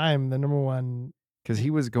 at the time, the number one. Because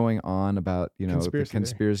he was going on about, the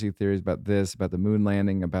conspiracy theories about this, about the moon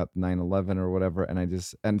landing, about 9/11 or whatever.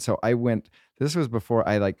 And so I went, this was before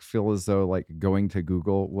I like feel as though like going to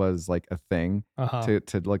Google was like a thing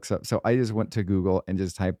to look up. So I just went to Google and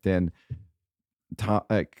just typed in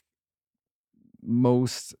like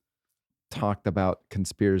most talked about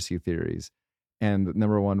conspiracy theories. And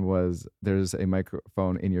number one was there's a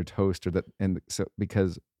microphone in your toaster and so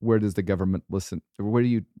because where does the government listen? Where do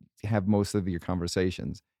you have most of your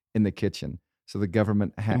conversations? In the kitchen. So the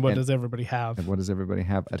government and what does everybody have? And what does everybody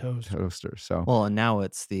have? A toaster. So and now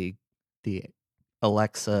it's the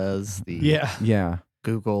Alexas, the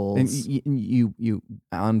Googles. And you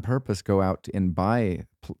on purpose go out and buy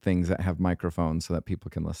things that have microphones so that people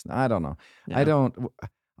can listen. I don't know. Yeah.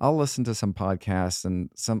 I'll listen to some podcasts and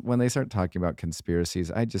when they start talking about conspiracies,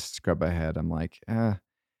 I just scrub ahead. I'm like,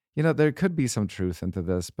 there could be some truth into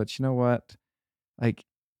this, but you know what? Like,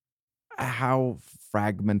 how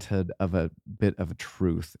fragmented of a bit of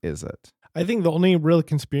truth is it? I think the only real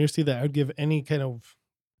conspiracy that I would give any kind of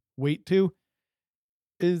weight to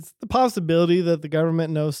is the possibility that the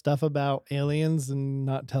government knows stuff about aliens and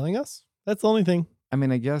not telling us. That's the only thing. I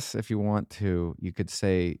mean, I guess if you want to, you could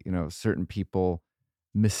say, certain people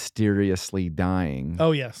mysteriously dying.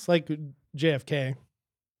 Oh, yes. Like JFK.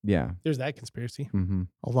 Yeah. There's that conspiracy. Mm-hmm.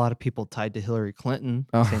 A lot of people tied to Hillary Clinton.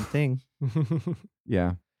 Same thing.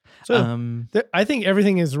 Yeah. So I think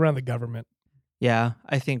everything is around the government. Yeah.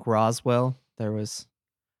 I think Roswell, there's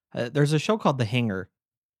a show called The Hangar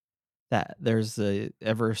that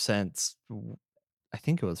ever since, I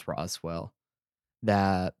think it was Roswell,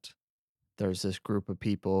 that there's this group of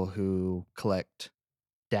people who collect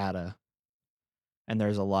data. And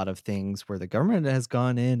there's a lot of things where the government has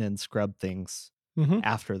gone in and scrubbed things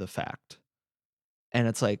after the fact. And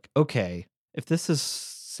it's like, okay, if this is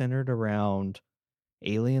centered around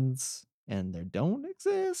aliens and they don't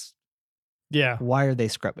exist, why are they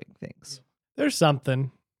scrubbing things? There's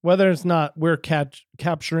something. Whether it's not we're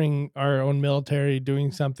capturing our own military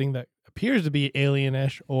doing something that appears to be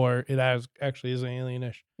alienish or it actually is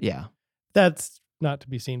alienish. Yeah. That's not to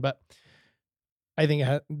be seen, but I think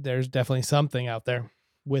there's definitely something out there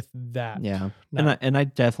with that. Yeah. And I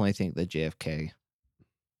definitely think that JFK,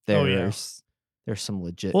 there's some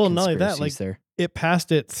legit conspiracies there. It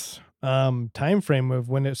passed its time frame of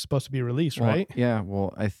when it's supposed to be released, right? Yeah.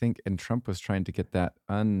 Well, I think, and Trump was trying to get that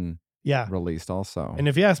released also. And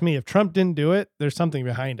if you ask me, if Trump didn't do it, there's something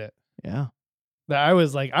behind it. Yeah. That I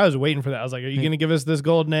was waiting for that. I was like, are you going to give us this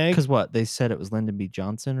golden egg? Because what? They said it was Lyndon B.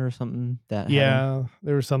 Johnson or something that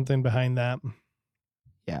there was something behind that.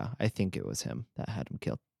 Yeah, I think it was him that had him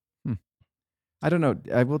killed. I don't know.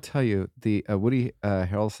 I will tell you, the Woody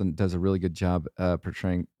Harrelson does a really good job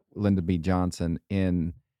portraying Lyndon B. Johnson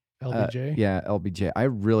in LBJ. LBJ. I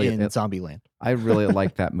really in Zombieland. I really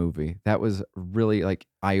liked that movie. That was really like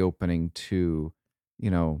eye opening to,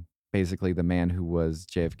 basically the man who was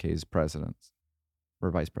JFK's president or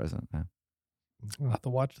vice president. Yeah. I'll have to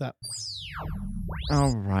watch that.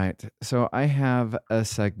 All right. So I have a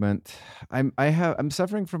segment. I'm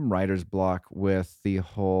suffering from writer's block with the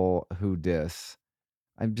whole who dis.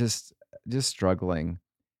 I'm just struggling.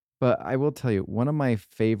 But I will tell you, one of my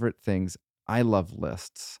favorite things, I love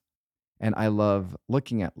lists. And I love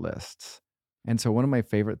looking at lists. And so one of my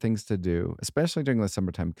favorite things to do, especially during the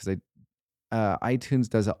summertime, because iTunes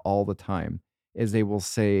does it all the time, is they will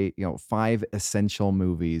say, 5 essential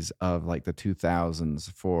movies of like the 2000s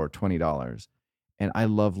for $20. And I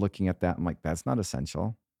love looking at that. I'm like, that's not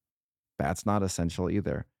essential. That's not essential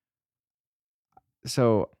either.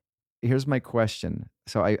 So here's my question.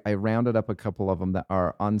 So I rounded up a couple of them that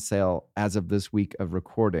are on sale as of this week of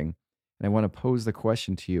recording. And I want to pose the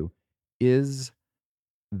question to you. Is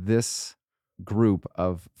this group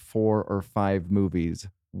of 4 or 5 movies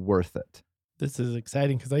worth it? This is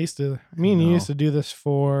exciting because me and you used to do this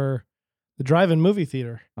for the drive-in movie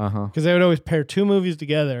theater. Because they would always pair 2 movies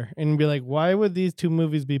together and be like, why would these 2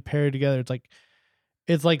 movies be paired together?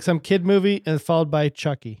 It's like some kid movie and followed by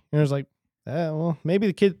Chucky. And it was like, well,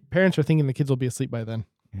 maybe the parents are thinking the kids will be asleep by then.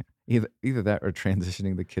 Yeah. Either that or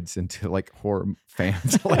transitioning the kids into like horror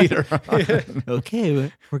fans later on.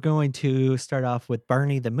 Okay, we're going to start off with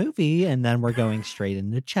Barney the movie and then we're going straight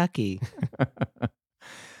into Chucky.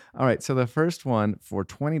 All right, so the first one for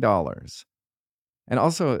 $20. And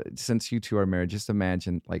also, since you two are married, just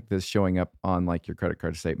imagine like this showing up on like your credit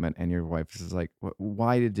card statement and your wife is like,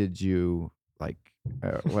 why did you like,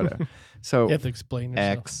 whatever. So you have to explain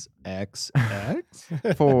yourself.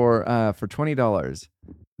 XXX. For $20,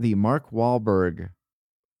 the Mark Wahlberg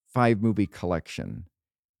 5-movie collection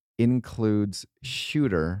includes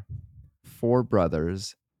Shooter, Four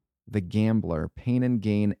Brothers, The Gambler, Pain and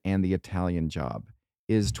Gain, and The Italian Job.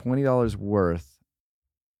 Is $20 worth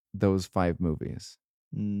those 5 movies?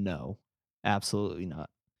 No, absolutely not.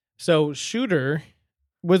 So Shooter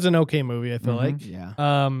was an okay movie, I feel like.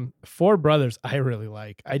 Yeah. Four Brothers, I really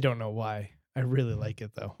like. I don't know why. I really like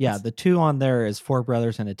it though. Yeah, It's the 2 on there is Four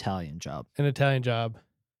Brothers and Italian Job. an Italian Job.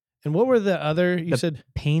 And what were the other? You said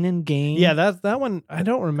Pain and Gain. yeah. That's that one. I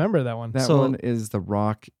don't remember that one. That So- one is The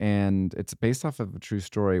Rock, and it's based off of a true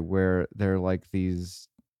story where they're like these.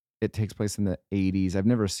 It takes place in the 80s. I've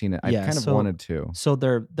never seen it. I Yeah, kind of so- wanted to. So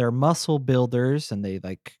they're muscle builders, and they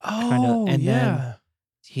like kind of. Oh, And then yeah.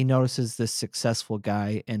 he notices this successful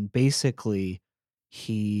guy, and basically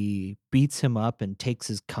he beats him up and takes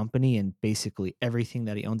his company and basically everything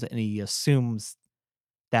that he owns, and he assumes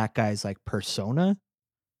that guy's like persona.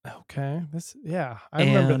 Okay. This yeah. I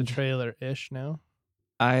remember the And- trailer ish now.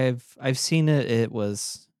 I've seen it. It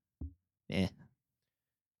was,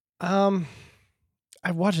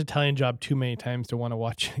 I've watched Italian Job too many times to want to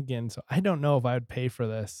watch it again, so I don't know if I would pay for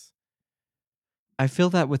this. I feel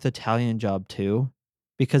that with Italian Job too,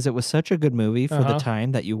 because it was such a good movie for the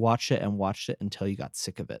time that you watched it until you got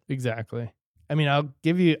sick of it. Exactly. I mean, I'll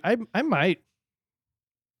give you. I might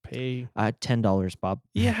pay. $10, Bob.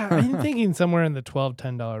 Yeah, I'm thinking somewhere in the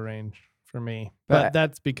 $10 range for me, but But-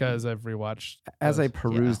 that's because I've rewatched. As I those.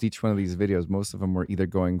 perused each one of these videos, most of them were either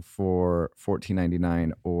going for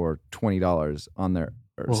 $14.99 or $20 on their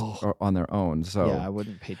Whoa. or on their own. So Yeah, I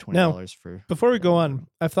wouldn't pay $20 Now, for. Before we go on,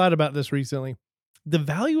 I've thought about this recently. The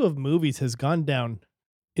value of movies has gone down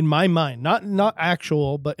in my mind, not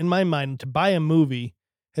actual, but in my mind, to buy a movie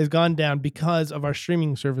has gone down because of our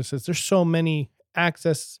streaming services. There's so many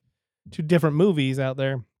access to different movies out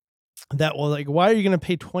there that will like, why are you going to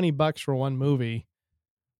pay $20 for one movie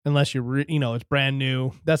unless you're, it's brand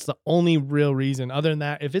new? That's the only real reason. Other than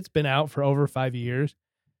that, if it's been out for over 5 years,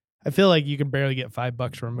 I feel like you can barely get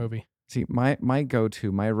 $5 for a movie. see, my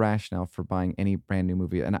rationale for buying any brand new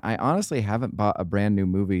movie, and I honestly haven't bought a brand new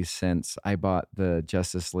movie since I bought the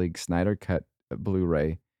Justice League Snyder Cut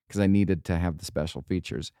Blu-ray because I needed to have the special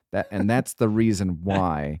features. That's the reason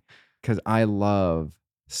why, because I love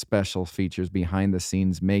special features behind the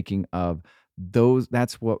scenes making of those.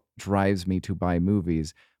 That's what drives me to buy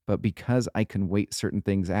movies. But because I can wait certain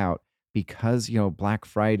things out, because Black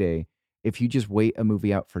Friday, if you just wait a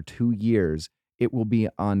movie out for 2 years, it will be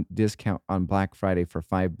on discount on Black Friday for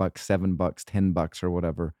 $5, $7, $10 or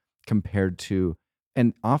whatever, compared to,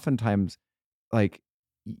 and oftentimes like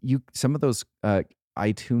some of those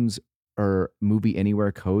iTunes or Movie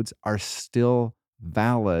Anywhere codes are still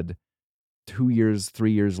valid 2 years,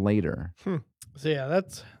 3 years later. So yeah,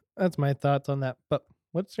 that's my thoughts on that. But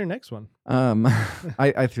what's your next one?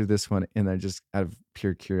 I threw this one in there just out of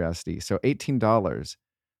pure curiosity. So $18,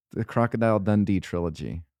 the Crocodile Dundee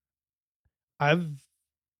trilogy. I've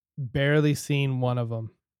barely seen one of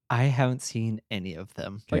them. I haven't seen any of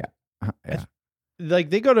them. Yeah.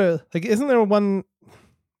 Like they go to like, isn't there one?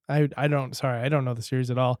 I don't know the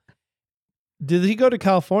series at all. Did he go to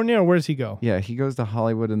California or where does he go? Yeah, he goes to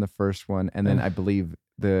Hollywood in the first one, and then I believe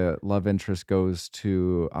the love interest goes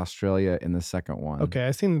to Australia in the second one. Okay,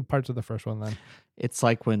 I've seen parts of the first one then. It's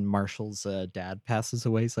like when Marshall's dad passes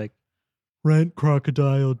away. He's like, rent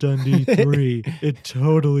Crocodile Dundee 3. It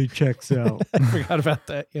totally checks out. I forgot about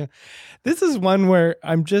that. Yeah. This is one where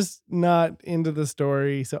I'm just not into the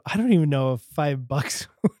story. So I don't even know if $5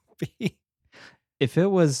 would be. If it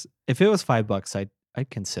was $5, I'd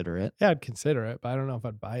consider it. Yeah, I'd consider it, but I don't know if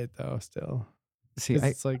I'd buy it though still. See, 'Cause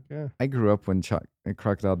it's like, I grew up when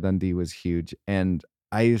Crocodile Dundee was huge, and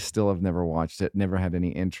I still have never watched it, never had any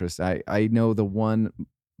interest. I know the one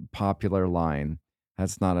popular line,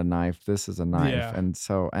 that's not a knife, this is a knife. Yeah. And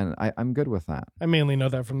so, I'm good with that. I mainly know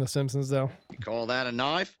that from The Simpsons though. You call that a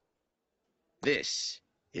knife? This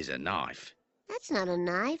is a knife. That's not a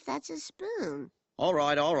knife, that's a spoon. All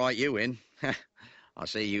right, you win. I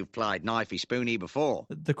see you've played knifey spoony before.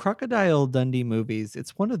 The Crocodile Dundee movies,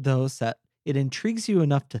 it's one of those that it intrigues you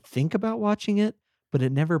enough to think about watching it, but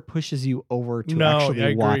it never pushes you over to No, I actually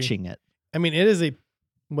agree. watching it. I mean, it is a,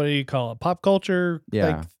 what do you call it? Pop culture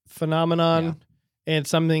Yeah. phenomenon. Yeah. And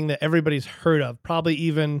something that everybody's heard of. Probably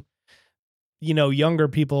even, younger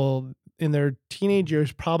people in their teenage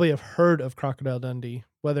years probably have heard of Crocodile Dundee,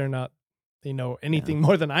 whether or not they know anything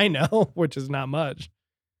more than I know, which is not much.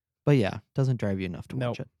 But yeah, doesn't drive you enough to Nope.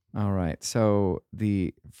 watch it. All right. So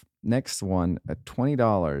the next one at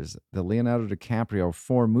 $20, the Leonardo DiCaprio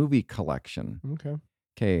 4-movie collection. Okay.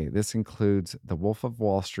 Okay, this includes The Wolf of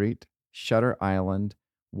Wall Street, Shutter Island,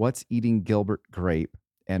 What's Eating Gilbert Grape,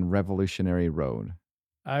 and Revolutionary Road.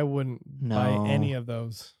 I wouldn't buy any of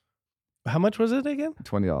those. How much was it again?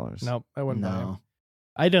 $20. Nope, I wouldn't buy them.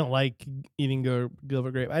 I didn't like Eating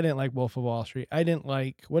Gilbert Grape. I didn't like Wolf of Wall Street. I didn't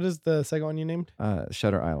like, what is the second one you named?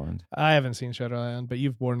 Shutter Island. I haven't seen Shutter Island, but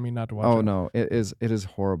you've warned me not to watch it. Oh no, it is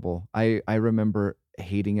horrible. I remember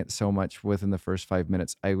hating it so much within the first 5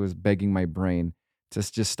 minutes. I was begging my brain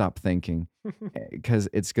to just stop thinking because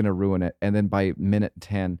it's going to ruin it. And then by minute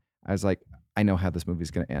 10, I was like, I know how this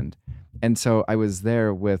movie's going to end. And so I was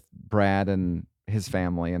there with Brad and his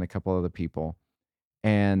family and a couple other people.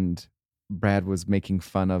 And Brad was making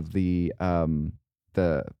fun of the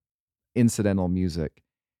incidental music.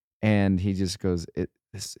 And he just goes,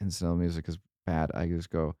 this incidental music is bad. I just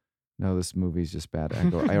go, no, this movie's just bad. I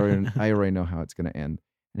go, I already know how it's going to end.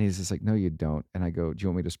 And he's just like, no, you don't. And I go, do you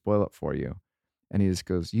want me to spoil it for you? And he just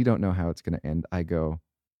goes, you don't know how it's going to end. I go,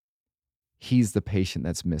 he's the patient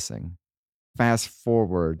that's missing. Fast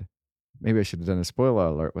forward. Maybe I should have done a spoiler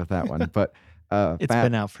alert with that one, but it's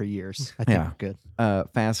been out for years. I think we're good.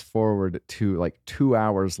 Fast forward to like 2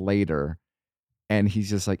 hours later, and he's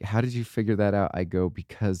just like, how did you figure that out? I go,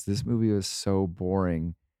 because this movie was so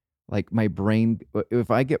boring. Like my brain,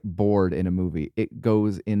 if I get bored in a movie, it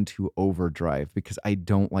goes into overdrive because I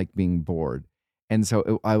don't like being bored. And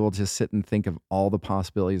so I will just sit and think of all the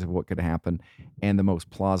possibilities of what could happen. And the most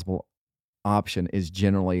plausible option is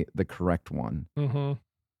generally the correct one. Mm-hmm.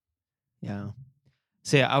 Yeah.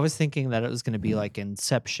 So yeah, I was thinking that it was going to be like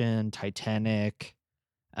Inception, Titanic,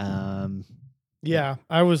 yeah,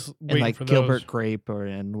 I was waiting like for Gilbert those. Grape or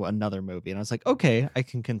in another movie, and I was like, okay, I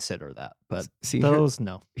can consider that. But See,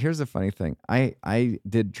 no. Here's the funny thing: I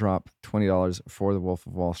did drop $20 for The Wolf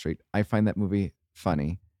of Wall Street. I find that movie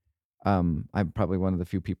funny. I'm probably one of the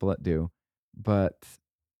few people that do, but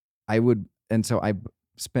so I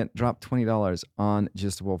dropped $20 on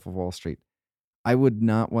just Wolf of Wall Street. I would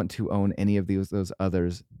not want to own any of those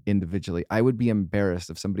others individually. I would be embarrassed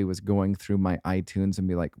if somebody was going through my iTunes and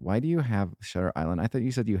be like, "Why do you have Shutter Island? I thought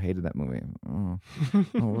you said you hated that movie."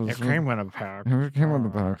 It came with a pack.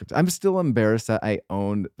 I'm still embarrassed that I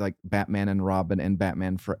owned like Batman and Robin and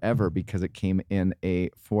Batman Forever because it came in a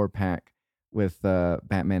 4-pack with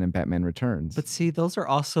Batman and Batman Returns. But see, those are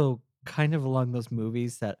also kind of along those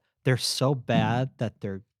movies that they're so bad that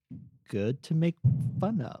they're good to make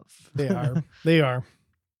fun of. They are. They are.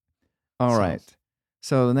 All right.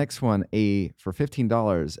 So the next one, for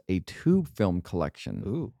 $15, a tube film collection.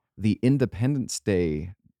 Ooh. The Independence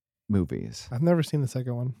Day movies. I've never seen the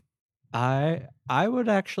second one. I would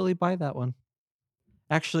actually buy that one.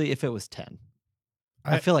 Actually, if it was 10.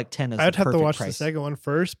 I feel like 10 is I'd have to watch price. the second one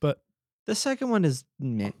first, but the second one is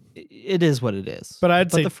it is what it is.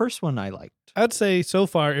 But say the first one I liked. I'd say so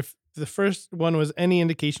far, if the first one was any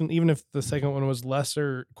indication, even if the second one was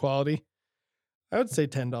lesser quality, I would say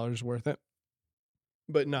 $10 worth it,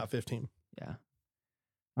 but not 15. Yeah.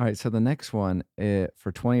 All right. So the next one,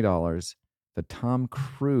 for $20, the Tom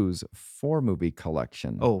Cruise 4-movie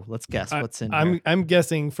collection. Oh, let's guess what's in here. I'm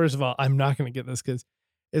guessing. First of all, I'm not going to get this because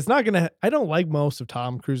it's not going to. I don't like most of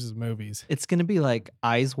Tom Cruise's movies. It's going to be like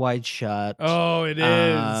Eyes Wide Shut. Oh, it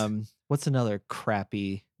is. What's another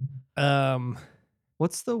crappy?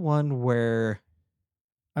 What's the one where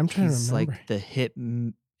I'm trying to he's remember? Like the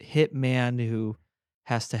hit man who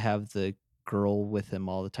has to have the girl with him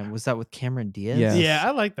all the time. Was that with Cameron Diaz? Yes. Yeah, I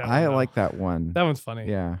like that one. I like that one. That one's funny.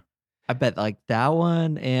 Yeah. I bet like that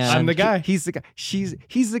one and I'm the guy. He's the guy.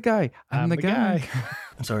 He's the guy. I'm the guy.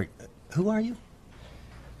 I'm sorry. Who are you?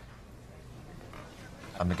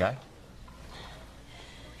 I'm the guy.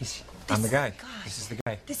 I'm the guy. This is the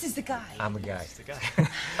guy. This is the guy. I'm the guy.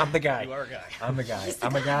 I'm the guy. You are a guy. I'm the guy.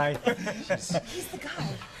 I'm a guy. He's the guy.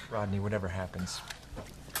 Rodney, whatever happens,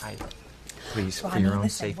 please, Rodney, for your own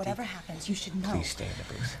listen, safety, whatever happens, you should know. please stay in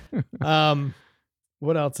the booth.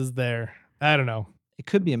 What else is there? I don't know. it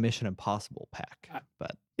could be a Mission Impossible pack,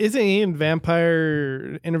 but Isn't he in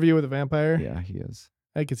Vampire Interview with a Vampire? Yeah, he is.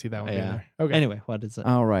 I could see that one. yeah. There. Okay. Anyway, what is it?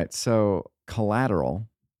 All right. So Collateral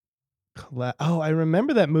I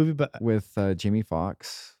remember that movie, but with Jamie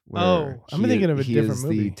Foxx. Oh, I'm thinking of a different He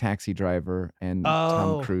movie. is the taxi driver, and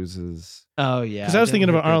Tom Cruise is. Oh yeah, because I was thinking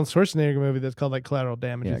of an Arnold Schwarzenegger movie that's called like Collateral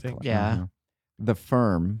Damage. I think. Yeah. The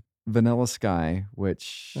Firm, Vanilla Sky,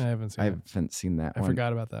 which I haven't seen. that I one.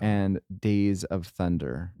 forgot about that. And Days of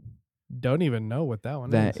Thunder. Don't even know what that one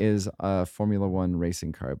is. That is a Formula One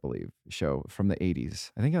racing car, I believe, show from the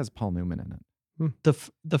 80s. I think it has Paul Newman in it.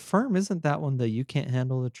 The Firm, isn't that one the You Can't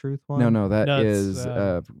Handle the Truth one? No, that That's, is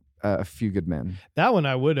A Few Good Men. That one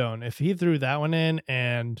I would own if he threw that one in,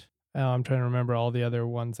 and I'm trying to remember all the other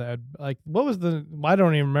ones that I'd, like. What was the? I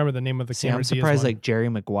don't even remember the name of the. See, Cameron I'm Diaz surprised one. like Jerry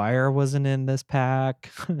Maguire wasn't in this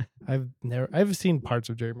pack. I've seen parts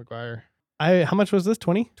of Jerry Maguire. How much was this?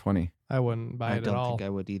 20? 20. I wouldn't buy I it don't at all. think I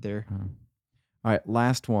would either. All right,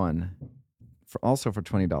 last one. Also for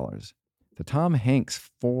 $20. The Tom Hanks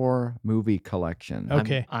 4-movie collection.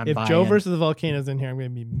 Okay. I'm if buying. Joe versus the Volcano's in here, I'm gonna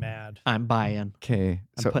be mad. I'm buying. Okay.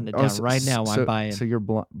 I'm putting it down right now. I'm buying. So you're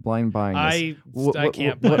blind buying this. I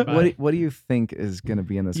can't blind buy. What do you think is going to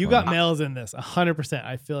be in this You one? got males in this 100%.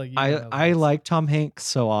 I feel like I like Tom Hanks,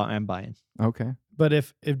 so I'm buying. Okay. But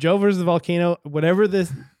if Joe versus the Volcano, whatever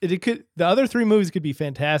this, it could. The other 3 movies could be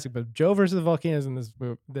fantastic, but if Joe versus the Volcano is in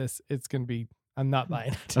this, it's gonna be. I'm not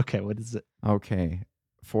buying it. Okay, what is it? Okay.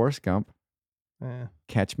 Forrest Gump.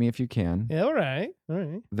 Catch Me If You Can. Yeah. All right.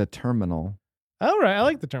 The Terminal. All right. I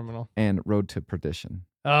like The Terminal. And Road to Perdition.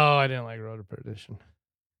 Oh, I didn't like Road to Perdition.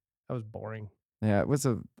 That was boring. Yeah, it was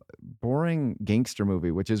a boring gangster movie,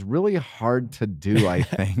 which is really hard to do, I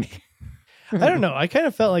think. I don't know. I kind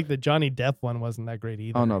of felt like the Johnny Depp one wasn't that great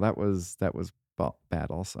either. Oh no, that was bad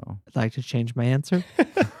also. I'd like to change my answer.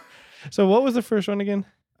 So what was the first one again?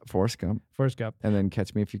 Forrest Gump. Forrest Gump. And then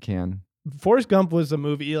Catch Me If You Can. Forrest Gump was a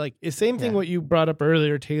movie, like the same thing what you brought up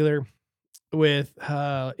earlier, Taylor, with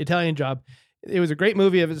Italian Job. It was a great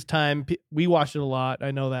movie of its time. We watched it a lot.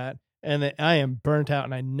 I know that. And I am burnt out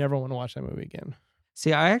and I never want to watch that movie again.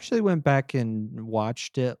 See, I actually went back and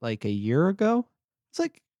watched it like a year ago. It's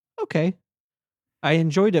like, okay. I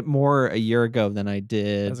enjoyed it more a year ago than I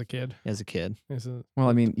did As a kid. Well,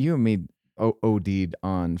 I mean, you and me OD'd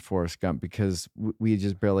on Forrest Gump because we had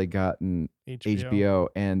just barely gotten HBO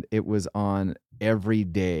and it was on every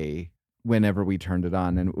day whenever we turned it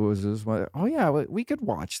on. And it was just like, oh yeah, we could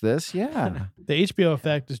watch this. Yeah. The HBO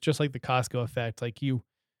effect is just like the Costco effect. Like you're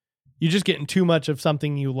just getting too much of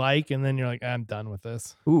something you like. And then you're like, I'm done with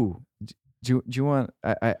this. Ooh, do you want,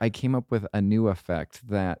 I came up with a new effect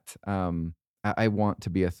that I want to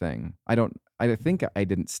be a thing. I think I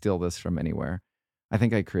didn't steal this from anywhere. I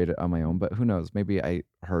think I created it on my own, but who knows? Maybe I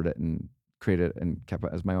heard it and created it and kept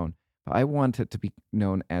it as my own. But I want it to be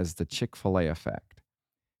known as the Chick-fil-A effect.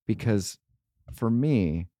 Because for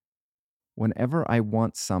me, whenever I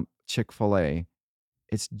want some Chick-fil-A,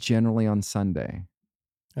 it's generally on Sunday.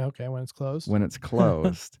 Okay, when it's closed. When it's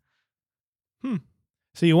closed.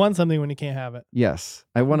 So you want something when you can't have it. Yes.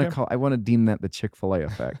 I want to deem that the Chick-fil-A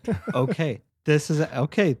effect. Okay. This is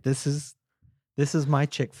my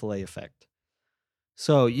Chick-fil-A effect.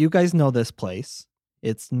 So you guys know this place.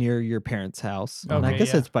 It's near your parents' house. And I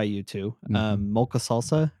guess it's by you too. Mocha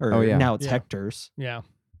Salsa, or now it's Hector's. Yeah.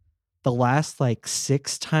 The last like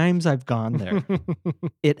 6 times I've gone there,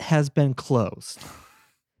 it has been closed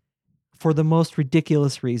for the most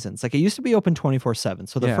ridiculous reasons. Like it used to be open 24/7.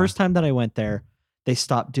 So the first time that I went there, they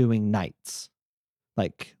stopped doing nights,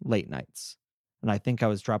 like late nights. And I think I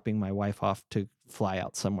was dropping my wife off to fly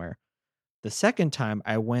out somewhere. The second time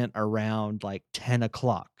I went around like 10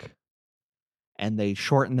 o'clock and they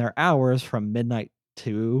shortened their hours from midnight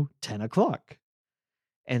to 10 o'clock.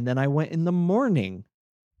 And then I went in the morning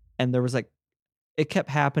and there was like, it kept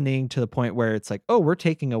happening to the point where it's like, oh, we're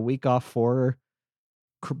taking a week off for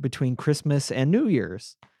between Christmas and New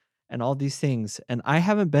Year's and all these things. And I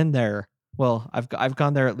haven't been there. Well, I've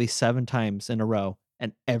gone there at least 7 times in a row.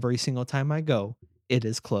 And every single time I go, it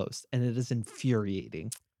is closed and it is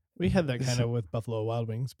infuriating. We had that kind of with Buffalo Wild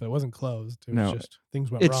Wings, but it wasn't closed. It was just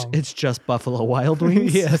things went wrong. It's just Buffalo Wild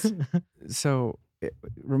Wings. Yes. So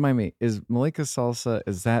remind me, is Malika Salsa,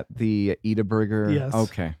 is that the Eat a Burger? Yes.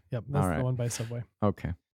 Okay. Yep. That's the one by Subway.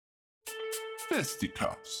 Okay.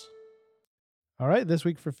 Fisticuffs. All right. This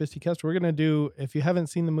week for Fisticuffs, we're going to do, if you haven't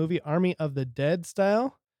seen the movie, Army of the Dead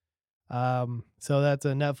style. So that's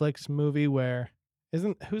a Netflix movie where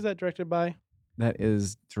who's that directed by? That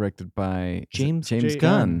is directed by James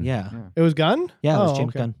Gunn. Yeah. It was Gunn? Yeah, it was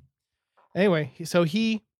James Gunn. Anyway, so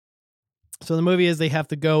the movie is they have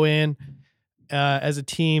to go in as a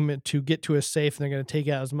team to get to a safe, and they're going to take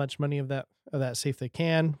out as much money of that safe they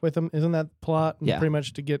can with them. Isn't that the plot? Yeah. Pretty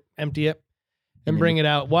much to empty it and bring it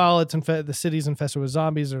out while it's the city's infested with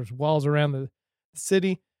zombies. There's walls around the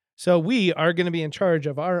city. So we are going to be in charge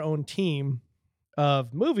of our own team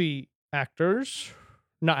of movie characters,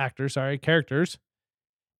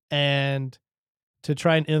 and to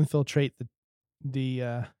try and infiltrate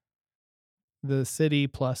the city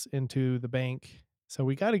plus into the bank. So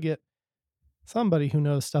we got to get somebody who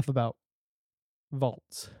knows stuff about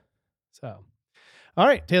vaults. So, all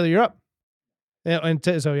right, Taylor, you're up. Yeah,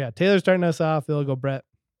 Taylor's starting us off. It'll go Brett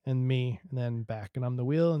and me, and then back, and I'm the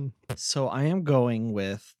wheel. And so I am going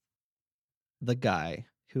with the guy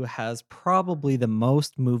who has probably the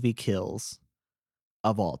most movie kills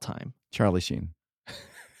of all time, Charlie Sheen.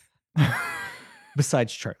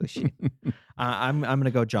 besides Charlie Sheen. I'm going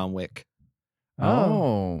to go John Wick.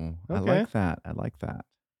 Oh, I okay. like that. I like that.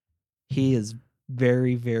 He is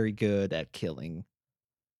very, very good at killing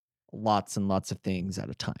lots and lots of things at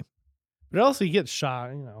a time. But also, he gets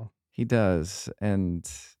shot. You know. He does. And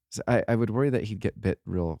I would worry that he'd get bit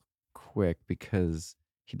real quick because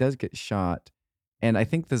he does get shot. And I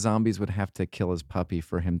think the zombies would have to kill his puppy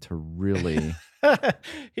for him to really.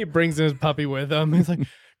 He brings his puppy with him. He's like,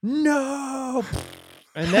 no.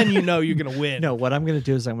 And then you know you're going to win. No, what I'm going to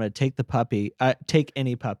do is I'm going to take the puppy, take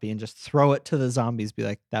any puppy and just throw it to the zombies. Be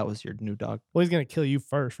like, that was your new dog. Well, he's going to kill you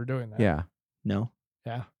first for doing that. Yeah. No.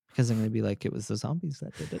 Yeah. Because I'm going to be like, it was the zombies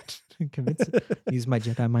that did it. Convince it. Use my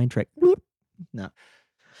Jedi mind trick. No.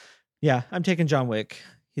 Yeah, I'm taking John Wick.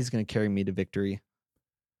 He's going to carry me to victory.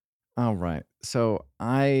 All right. So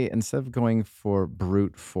instead of going for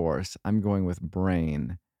brute force, I'm going with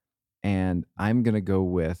brain. And I'm going to go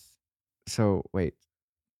with,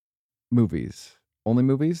 movies. Only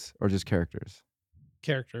movies or just characters?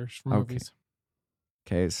 Characters from Okay. movies.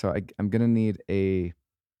 Okay. So I'm going to need a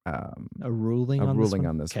ruling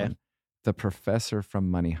on this Okay. one. The Professor from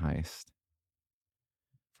Money Heist.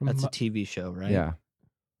 That's a TV show, right? Yeah.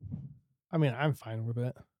 I mean, I'm fine with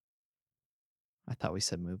it. I thought we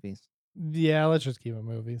said movies. Yeah, let's just keep it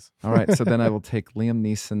movies. All right. So then I will take Liam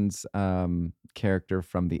Neeson's character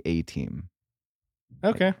from the A-Team.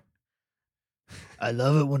 Okay. I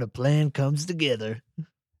love it when a plan comes together.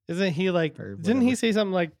 Isn't he like, Or didn't he whatever. say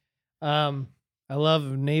something like, I love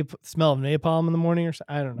smell of napalm in the morning or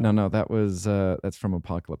something? I don't know. No, that was that's from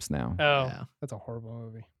Apocalypse Now. Oh, Yeah. that's a horrible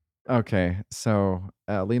movie. Okay. So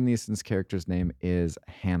Liam Neeson's character's name is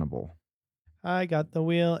Hannibal. I got the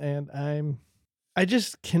wheel and I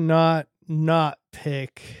just cannot not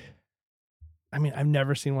pick. I mean, I've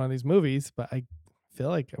never seen one of these movies, but I feel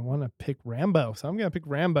like I want to pick Rambo. So I'm going to pick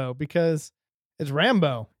Rambo because it's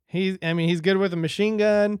Rambo. He's good with a machine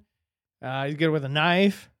gun. He's good with a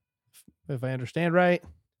knife, if I understand right.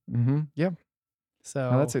 Mm-hmm. Yep.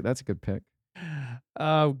 So No, that's a good pick.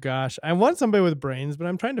 Oh gosh, I want somebody with brains, but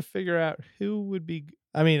I'm trying to figure out who would be.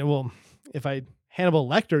 I mean, well, if I Hannibal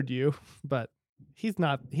Lectered you, but he's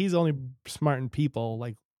not. He's only smart in people,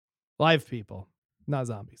 like live people, not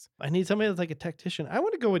zombies. I need somebody that's like a tactician. I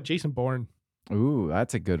want to go with Jason Bourne Ooh,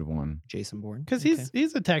 that's a good one. Jason Bourne. because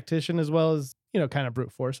he's a tactician as well as kind of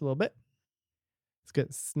brute force a little bit. It's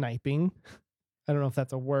good sniping. I don't know if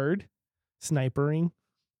that's a word. Snipering.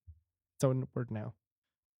 It's a word now.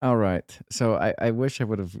 All right. So I wish I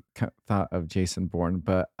would have thought of Jason Bourne,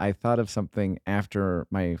 but I thought of something after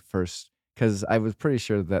my first, because I was pretty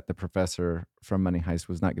sure that the professor from Money Heist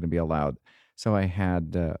was not going to be allowed. So I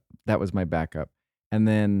had, that was my backup. And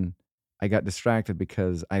then I got distracted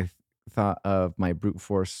because I thought of my brute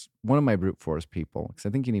force, one of my brute force people, because I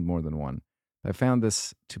think you need more than one. I found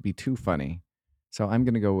this to be too funny. So I'm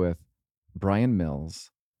going to go with Brian Mills,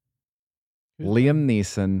 Liam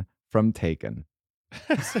Neeson from Taken.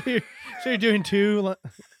 so you're doing two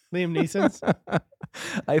Liam Neesons?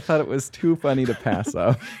 I thought it was too funny to pass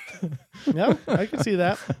up. No, I can see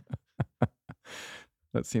that.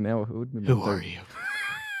 Let's see now. Who are you?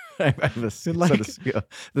 I have a sort of skill.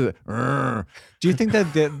 Do you think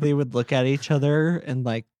that they would look at each other and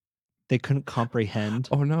like they couldn't comprehend?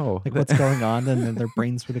 Oh no! Like what's going on, and then their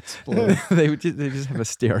brains would explode. they just have a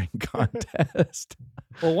staring contest.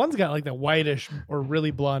 Well, one's got like the whitish or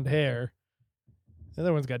really blonde hair. The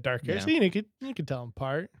other one's got dark hair. Yeah. So you can tell them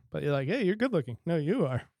apart. But you're like, hey, you're good looking. No, you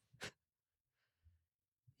are.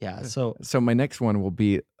 Yeah. So my next one will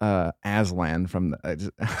be Aslan from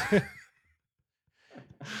the.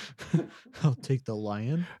 I'll take the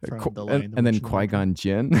lion from the Lion, and then Qui-Gon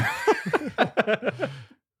Jinn.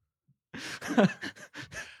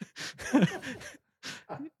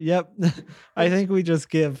 Yep. I think we just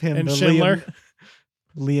give him And the Schindler.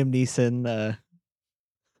 Liam Neeson.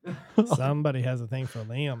 Somebody has a thing for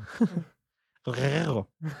Liam.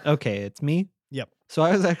 Okay, it's me. Yep. So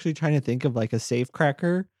I was actually trying to think of like a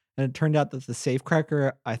safecracker, and it turned out that the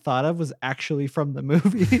safecracker I thought of was actually from the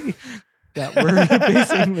movie that we're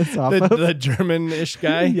basing this off of. The German-ish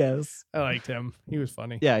guy. Yes. I liked him. He was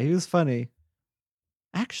funny. Yeah, he was funny.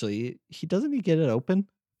 Actually, he get it open.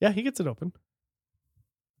 Yeah, he gets it open.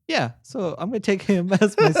 Yeah, so I'm gonna take him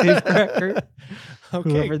as my safecracker. Okay.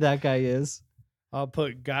 Whoever that guy is. I'll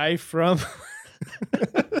put Guy from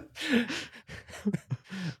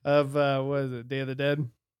of what is it? Day of the Dead?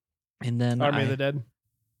 And then Army of the Dead.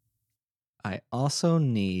 I also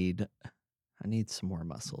need some more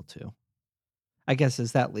muscle too. I guess,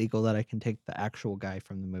 is that legal that I can take the actual guy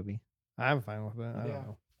from the movie? I'm fine with that. I don't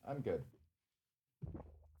know. I'm good.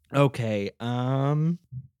 Okay.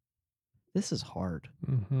 This is hard.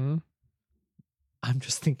 Mm-hmm. I'm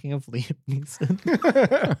just thinking of Liam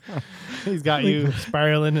Neeson. He's got you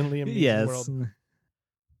spiraling in Liam Neeson's Yes. world.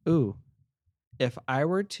 Ooh. If I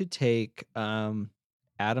were to take Adam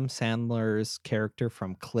Sandler's character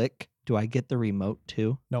from Click, do I get the remote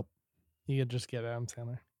too? Nope. You could just get Adam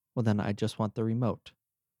Sandler. Well, then I just want the remote.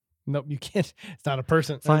 Nope, you can't. It's not a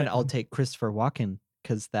person. Fine, I'll take Christopher Walken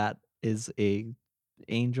because that is a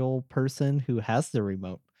angel person who has the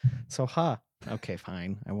remote. So, okay,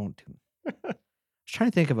 fine. I won't do. I was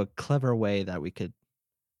trying to think of a clever way that we could.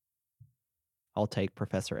 I'll take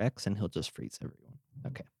Professor X and he'll just freeze everyone.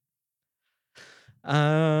 Okay.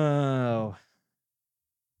 Oh,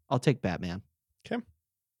 I'll take Batman. Okay.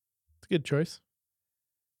 It's a good choice.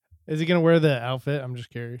 Is he going to wear the outfit? I'm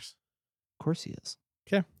just curious. Of course he is.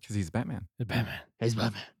 Okay. Because he's Batman. The Batman. He's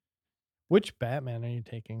Batman. Which Batman are you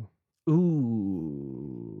taking? Ooh.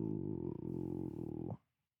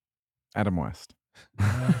 Adam West.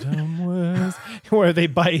 Adam West. Where they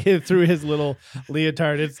bite it through his little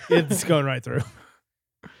leotard. It's going right through.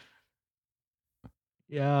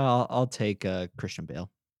 Yeah, I'll take Christian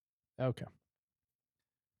Bale. Okay.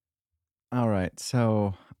 All right.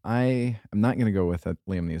 So I am not going to go with a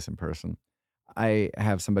Liam Neeson person. I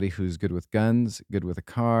have somebody who's good with guns, good with a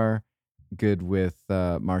car, good with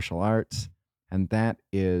martial arts, and that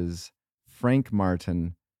is Frank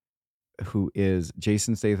Martin, who is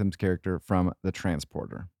Jason Statham's character from The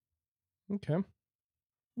Transporter. Okay.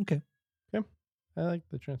 Okay. I like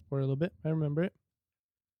the Transporter a little bit. I remember it.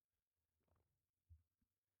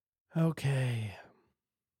 Okay.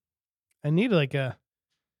 I need like a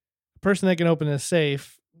person that can open a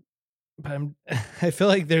safe, but I feel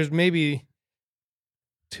like there's maybe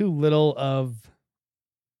too little of,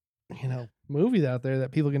 movies out there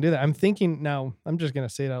that people can do that. I'm thinking now, I'm just going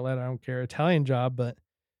to say it out loud. I don't care. Italian Job, but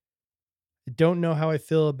I don't know how I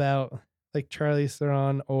feel about like Charlize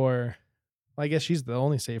Theron or I guess she's the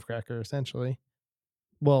only safecracker essentially.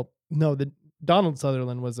 Well, no, Donald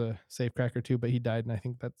Sutherland was a safecracker too, but he died. And I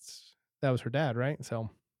think that was her dad, right? So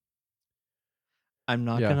I'm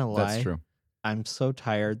not going to lie. That's true. I'm so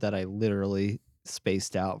tired that I literally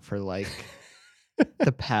spaced out for like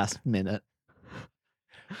the past minute.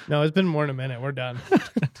 no, it's been more than a minute. We're done.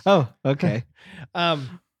 Oh, okay. But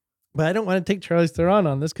I don't want to take Charlize Theron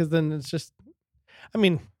on this because then it's just,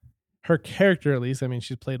 her character at least.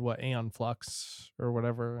 She's played what, Aeon Flux or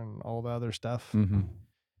whatever, and all the other stuff. Mm-hmm.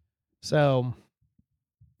 So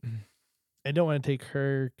I don't want to take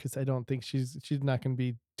her because I don't think she's not going to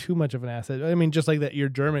be too much of an asset. Just like that, your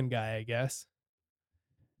German guy, I guess.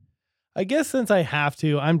 I guess since I have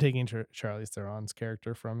to, I'm taking Charlize Theron's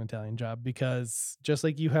character from Italian Job because just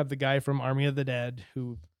like you have the guy from Army of the Dead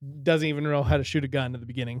who doesn't even know how to shoot a gun at the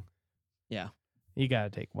beginning. Yeah. You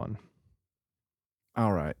got to take one.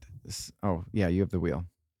 All right. You have the wheel.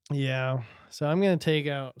 Yeah. So I'm going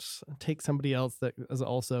to take somebody else that is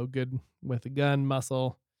also good with a gun,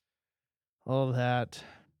 muscle, all of that.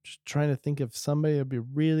 Just trying to think of somebody that'd be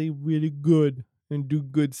really, really good and do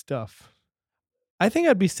good stuff. I think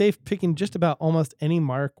I'd be safe picking just about almost any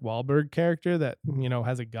Mark Wahlberg character that,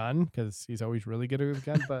 has a gun because he's always really good with a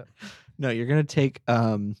gun. But no, you're going to take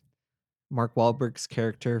Mark Wahlberg's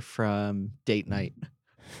character from Date Night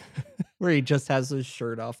where he just has his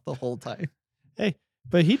shirt off the whole time. Hey,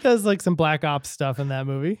 but he does like some Black Ops stuff in that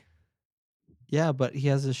movie. Yeah, but he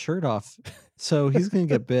has his shirt off. So he's going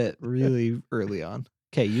to get bit really early on.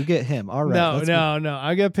 Okay, you get him. All right. No.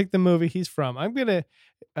 I'm going to pick the movie he's from. I'm trying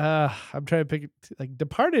to pick like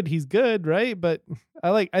Departed. He's good, right? But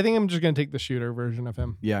I think I'm just going to take the shooter version of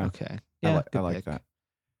him. Yeah. Okay. Yeah, I like that.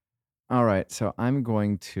 All right. So I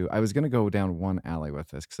was going to go down one alley with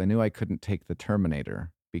this because I knew I couldn't take the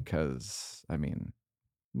Terminator because,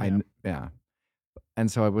 yeah.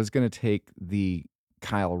 And so I was going to take the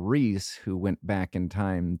Kyle Reese who went back in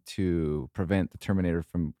time to prevent the Terminator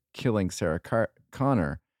from killing Sarah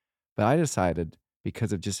Connor. But I decided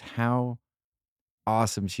because of just how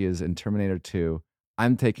awesome she is in Terminator 2,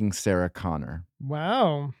 I'm taking Sarah Connor.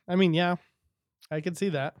 Wow. Yeah, I could see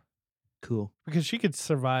that. Cool. Because she could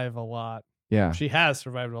survive a lot. Yeah. She has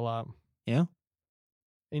survived a lot. Yeah.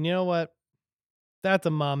 And you know what? That's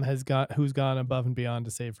a mom who's gone above and beyond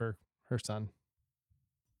to save her son.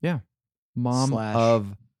 Yeah. Mom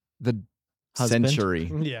of the husband.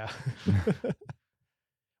 Century. Yeah.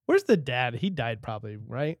 Where's the dad? He died probably,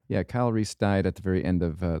 right? Yeah, Kyle Reese died at the very end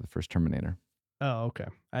of the first Terminator. Oh, okay.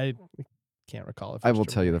 I can't recall. I will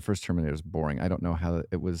tell you, the first Terminator is boring. I don't know how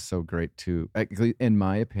it was so great to, in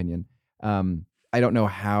my opinion. I don't know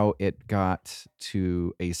how it got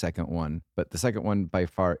to a second one, but the second one by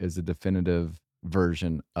far is a definitive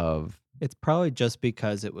version of. It's probably just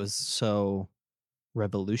because it was so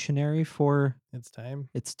revolutionary for It's time.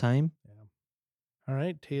 its time. Yeah. All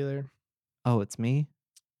right, Taylor. Oh, it's me?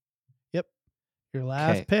 Yep. Your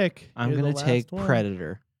last 'Kay. pick. I'm You're going the to take last one.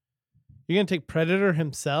 Predator. You're going to take Predator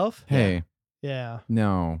himself? Hey, Yeah.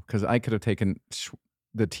 no, because I could have taken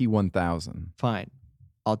the T-1000. Fine.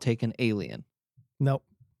 I'll take an alien. Nope.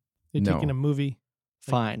 You're No. taking a movie.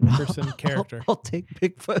 Fine. person, character. I'll take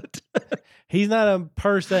Bigfoot. He's not a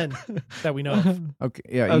person that we know of. Okay,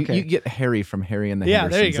 yeah, Okay. You get Harry from Harry and the Yeah,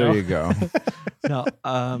 there you Hendersons. There you go.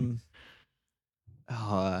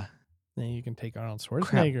 No, Then you can take Arnold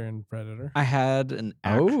Schwarzenegger in Predator. I had an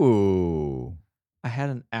Oh, I had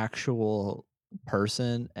an actual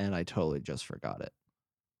person and I totally just forgot it.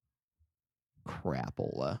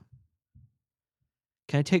 Crapola.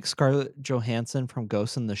 Can I take Scarlett Johansson from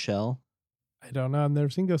Ghost in the Shell? I don't know. I've never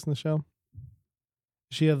seen Ghost in the Shell.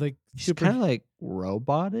 She had like She's super. kind of like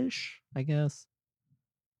robotish, I guess.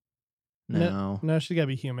 No. No, she's got to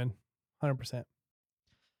be human. 100%.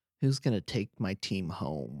 Who's going to take my team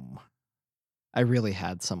home? I really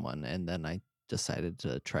had someone and then I decided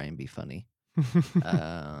to try and be funny.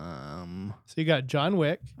 So you got John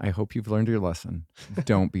Wick, I hope you've learned your lesson.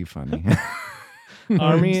 Don't be funny.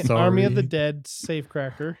 Army of the sorry. Dead,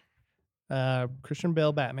 Safecracker, Christian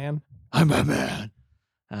Bale, Batman. I'm Batman.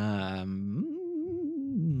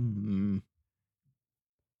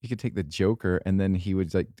 You could take the Joker, and then he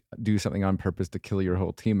would like do something on purpose to kill your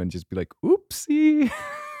whole team, and just be like, "Oopsie."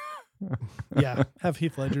 Yeah, have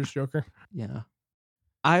Heath Ledger's Joker. Yeah.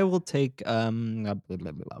 I will take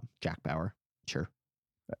Jack Bauer. Sure.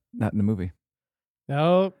 Not in the movie,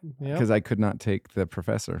 No, yeah. because I could not take the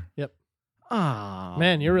professor. Ah,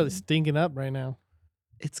 Man, you're really stinking up right now.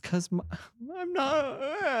 It's because I'm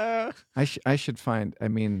not. I should find. I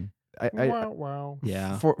mean, I Wow.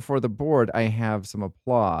 Yeah. for the board, I have some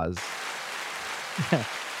applause,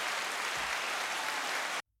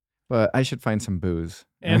 but I should find some booze.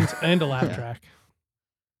 And a laugh Yeah. track.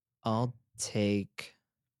 I'll take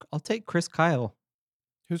Chris Kyle.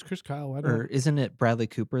 Who's Chris Kyle? I don't Or know. isn't it Bradley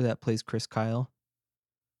Cooper that plays Chris Kyle?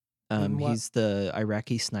 In what? He's the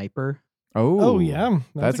Iraqi sniper. Oh yeah,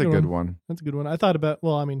 that's a good one. That's a good one. I thought about.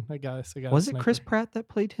 Well, I mean, I guess I got. Was a it sniper. Chris Pratt that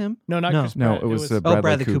played him? No, not No. Chris No, Pratt. it was Bradley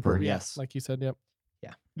Bradley Cooper. Cooper. Yes. Like you said. Yep.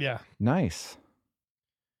 Yeah. Yeah. Nice.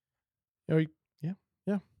 Oh, yeah.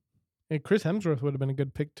 And Chris Hemsworth would have been a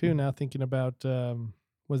good pick too. Now thinking about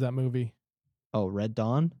was that movie? Oh, Red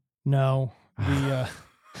Dawn. No, the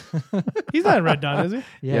he's not in Red Dawn, is he?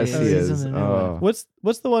 Yes, yeah, he he's is. in the new one.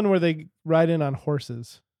 What's the one where they ride in on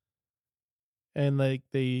horses? And like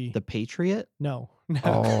The Patriot. no.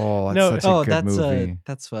 Oh, that's No, such a good that's movie.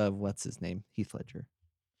 that's what's his name? Heath Ledger.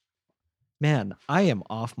 Man, I am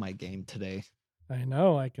off my game today. I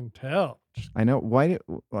know, I can tell. I know. Why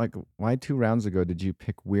 2 rounds ago did you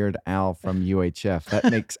pick Weird Al from UHF?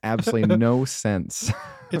 That makes absolutely no sense.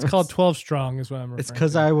 It's called 12 Strong, is what I'm referring It's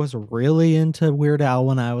because to. I was really into Weird Al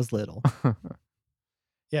when I was little.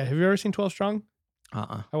 Yeah, have you ever seen 12 Strong?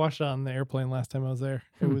 Uh-uh. I watched it on the airplane last time I was there.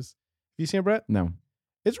 It was. Have you seen it, Brett? No.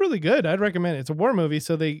 It's really good. I'd recommend it. It's a war movie,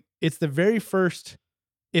 so it's the very first.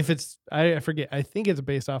 If it's, I forget. I think it's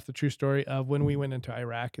based off the true story of when we went into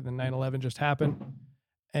Iraq and then 9/11 just happened,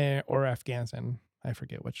 or Afghanistan. I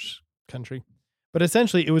forget which country, but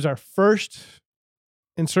essentially it was our first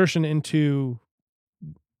insertion into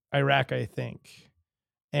Iraq, I think,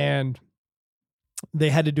 and they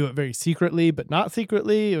had to do it very secretly, but not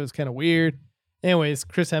secretly. It was kind of weird. Anyways,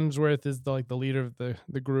 Chris Hemsworth is the leader of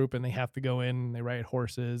the group, and they have to go in and they ride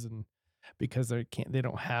horses, and because they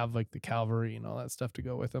don't have like the cavalry and all that stuff to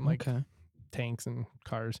go with them, like Okay. tanks and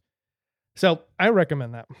cars. So I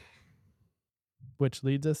recommend that, which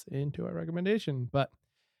leads us into our recommendation. But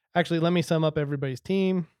actually, let me sum up everybody's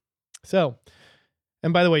team. So,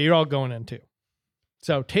 and by the way, you're all going in too.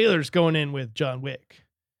 So Taylor's going in with John Wick,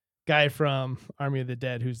 guy from Army of the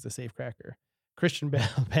Dead, who's the safecracker. Christian Bale,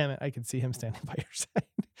 Pam, I can see him standing by your side,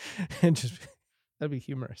 and just that'd be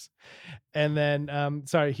humorous. And then,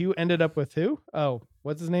 sorry, Hugh ended up with who? Oh,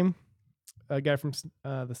 what's his name? A guy from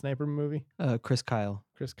the Sniper movie, Chris Kyle.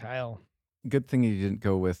 Chris Kyle. Good thing you didn't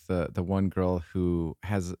go with the one girl who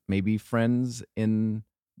has maybe friends in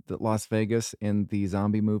Las Vegas in the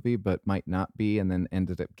zombie movie, but might not be, and then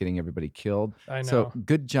ended up getting everybody killed. I know. So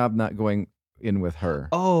good job not going in with her.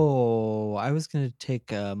 Oh, I was going to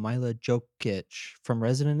take Mila Jokic from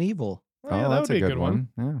Resident Evil. Oh, yeah, that that's would a be a good one.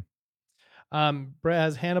 Yeah. Brett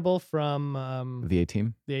has Hannibal from The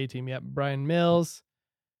A-Team. the A-Team. Yep. Brian Mills.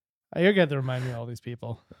 You're going to remind me of all these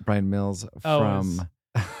people. Brian Mills from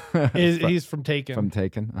He's from Taken. From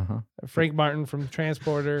Taken. Frank Martin from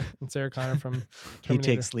Transporter, and Sarah Connor from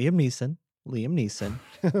Terminator. He takes Liam Neeson, Liam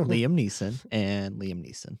Neeson, and Liam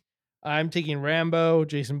Neeson. I'm taking Rambo,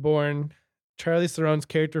 Jason Bourne, Charlize Theron's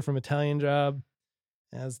character from Italian Job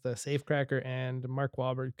as the safecracker, and Mark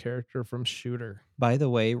Wahlberg character from Shooter. By the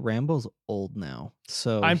way, Rambo's old now,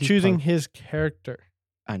 so I'm choosing his character.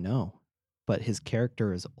 I know, but his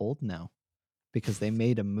character is old now because they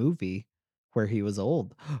made a movie where he was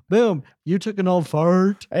old. Boom! You took an old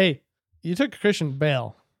fart. Hey, you took Christian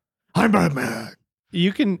Bale. I'm Batman.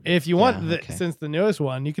 You can, if you want, okay. since the newest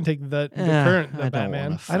one, you can take the current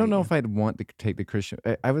Batman. I don't know if I'd want to take the Christian.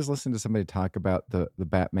 I was listening to somebody talk about the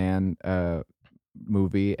Batman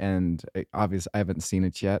movie, and obviously I haven't seen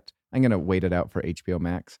it yet. I'm gonna wait it out for HBO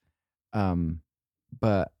Max.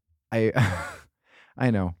 But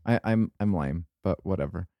I know I'm lame, but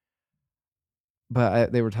whatever.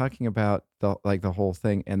 But they were talking about the whole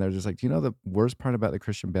thing, and they're just like, do you know the worst part about the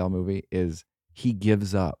Christian Bale movie is he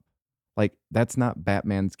gives up. Like, that's not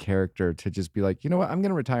Batman's character to just be like, you know what, I'm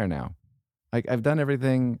gonna retire now. Like, I've done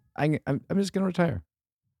everything. I'm just gonna retire.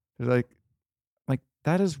 They're like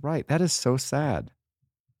that is right. That is so sad.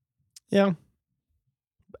 Yeah,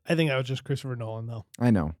 I think that was just Christopher Nolan, though. I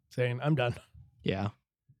know. Saying I'm done. Yeah,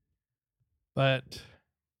 but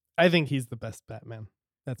I think he's the best Batman.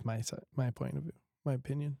 That's my point of view, my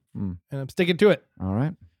opinion, and I'm sticking to it. All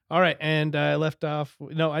right. And I left off.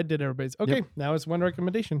 No, I did everybody's. Okay, Yep. Now it's one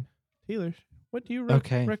recommendation. Taylor, what do you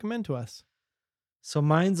recommend to us? so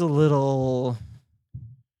mine's a little,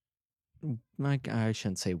 like, I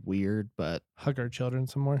shouldn't say weird, but Hug our children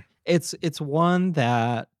some more. it's one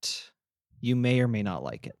that you may or may not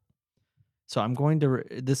like it. So I'm going to.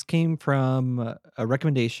 This came from a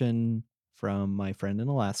recommendation from my friend in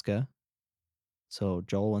Alaska. So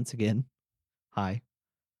Joel, once again, hi.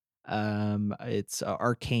 It's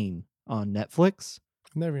Arcane on Netflix.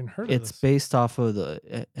 I've never even heard of It's this. based off of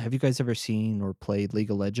the. Have you guys ever seen or played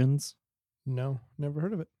League of Legends? No, never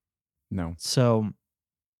heard of it. No. So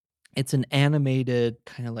it's an animated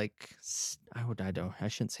kind of like I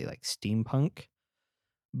shouldn't say like steampunk,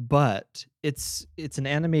 but it's an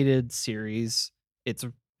animated series. It's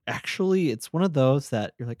one of those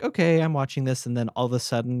that you're like, okay, I'm watching this, and then all of a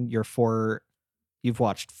sudden you've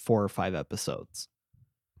watched 4 or 5 episodes.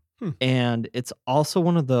 And it's also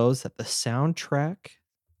one of those that the soundtrack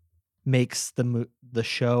makes the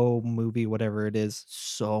show, movie, whatever it is,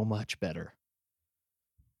 so much better.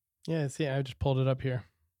 Yeah, see, I just pulled it up here.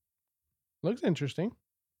 Looks interesting.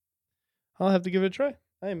 I'll have to give it a try.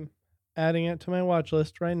 I'm adding it to my watch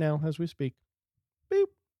list right now as we speak. Boop.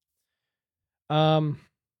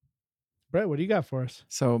 Brett, what do you got for us?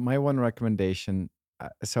 So my one recommendation.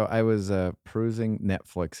 So I was perusing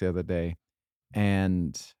Netflix the other day,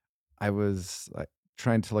 and I was like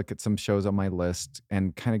trying to look at some shows on my list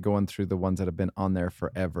and kind of going through the ones that have been on there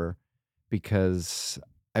forever, because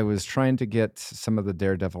I was trying to get some of the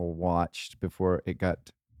Daredevil watched before it got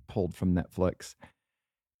pulled from Netflix,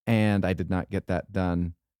 and I did not get that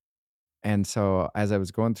done. And so as I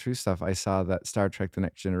was going through stuff, I saw that Star Trek: The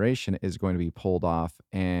Next Generation is going to be pulled off,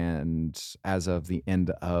 and as of the end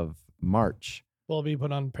of March. Will it be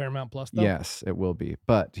put on Paramount Plus, though? Yes, it will be.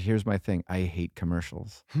 But here's my thing. I hate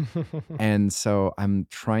commercials. And so I'm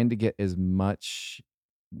trying to get as much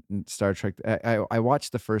Star Trek. I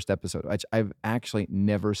watched the first episode, which I've actually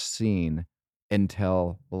never seen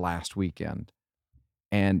until last weekend.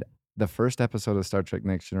 And the first episode of Star Trek: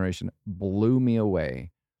 Next Generation blew me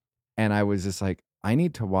away. And I was just like, I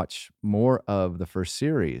need to watch more of the first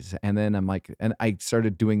series. And then I'm like, and I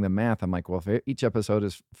started doing the math. I'm like, well, if each episode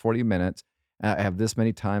is 40 minutes, I have this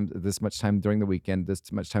much time during the weekend,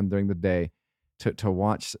 this much time during the day to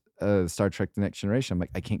watch Star Trek: The Next Generation. I'm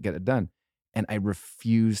like, I can't get it done. And I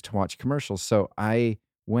refuse to watch commercials. So I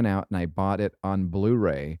went out and I bought it on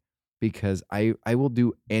Blu-ray, because I will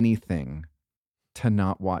do anything to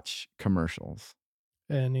not watch commercials.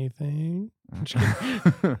 Anything?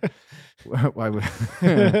 Why would?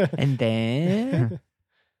 And then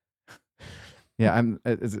Yeah,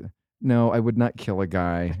 no, I would not kill a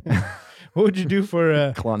guy. What would you do for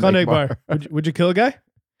a Klondike bar? Would you kill a guy?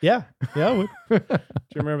 Yeah, I would. Do you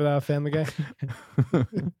remember that Family Guy?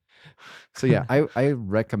 So yeah, I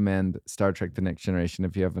recommend Star Trek: The Next Generation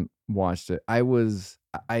if you haven't watched it. I watched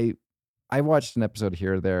an episode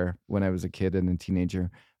here or there when I was a kid and a teenager,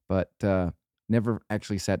 but never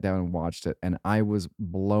actually sat down and watched it. And I was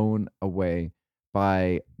blown away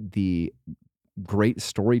by the great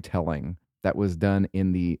storytelling that was done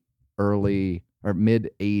in the early or mid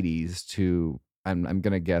 80s to, I'm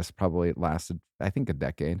going to guess probably it lasted, I think, a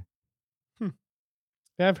decade.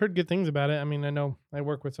 Yeah, I've heard good things about it. I mean, I know I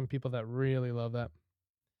work with some people that really love that.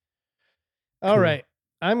 All Cool. right,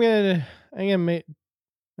 I'm gonna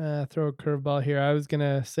throw a curveball here. I was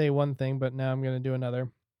gonna say one thing, but now I'm gonna do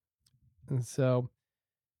another. And so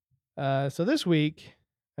this week,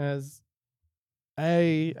 as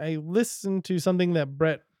I listened to something that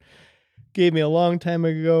Brett gave me a long time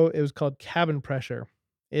ago. It was called Cabin Pressure.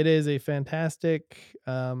 It is a fantastic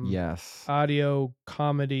Yes. audio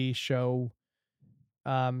comedy show.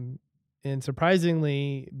 And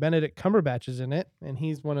surprisingly, Benedict Cumberbatch is in it, and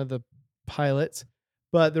he's one of the pilots.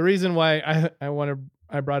 But the reason why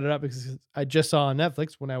I brought it up is I just saw on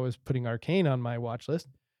Netflix when I was putting Arcane on my watch list.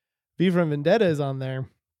 V for Vendetta is on there.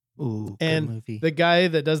 Ooh, And good movie. the guy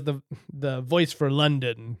that does the voice for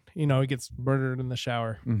London, he gets murdered in the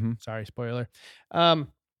shower. Mm-hmm. Sorry, spoiler.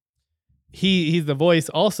 He's the voice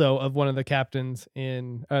also of one of the captains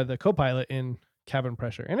in the co-pilot in Cabin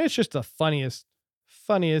Pressure, and it's just the funniest.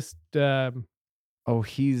 Oh,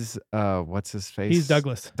 he's what's his face? He's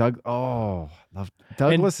Douglas.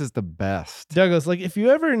 Douglas is the best. Douglas, like if you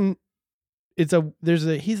ever, he's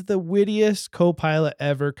the wittiest co-pilot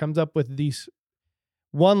ever. Comes up with these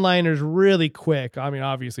one-liners really quick. I mean,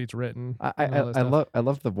 obviously it's written. I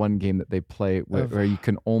love the one game that they play where you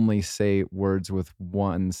can only say words with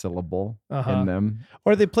one syllable in them.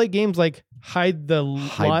 Or they play games like hide the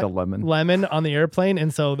lemon on the airplane,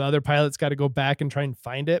 and so the other pilot's got to go back and try and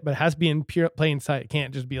find it, but it has to be in pure plain sight. It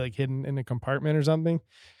can't just be like hidden in a compartment or something.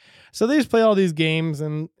 So they just play all these games,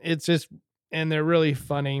 and they're really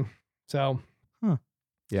funny. So,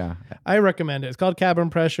 yeah, I recommend it. It's called Cabin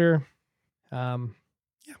Pressure.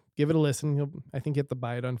 Give it a listen. I think you have to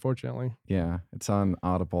buy it, unfortunately. Yeah, it's on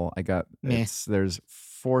Audible. There's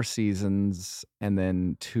 4 seasons and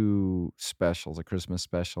then 2 specials, a Christmas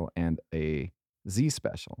special and a Z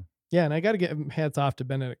special. Yeah, and I got to get hats off to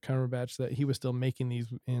Benedict Cumberbatch that he was still making these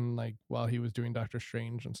while he was doing Doctor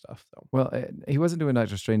Strange and stuff. So. Well, he wasn't doing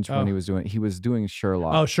Doctor Strange when he was doing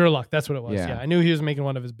Sherlock. Oh, Sherlock, that's what it was. Yeah, I knew he was making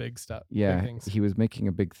one of his big stuff. Yeah, big things. He was making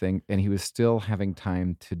a big thing, and he was still having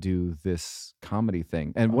time to do this comedy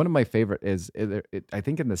thing. And one of my favorite is, I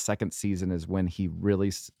think in the 2nd season is when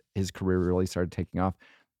his career really started taking off.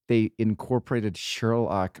 They incorporated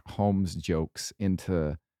Sherlock Holmes jokes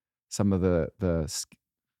into some of the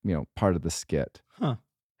part of the skit. Huh.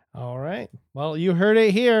 All right. Well, you heard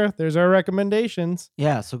it here. There's our recommendations.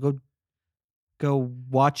 Yeah, so go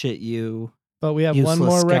watch it, you. But we have one useless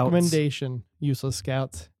more scouts. Recommendation, useless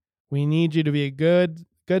scouts. We need you to be a good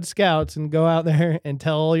scouts and go out there and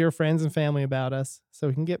tell all your friends and family about us so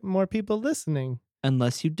we can get more people listening.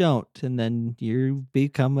 Unless you don't, and then you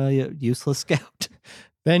become a useless scout.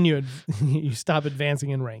 Then you stop advancing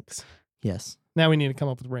in ranks. Yes. Now we need to come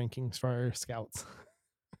up with rankings for our scouts.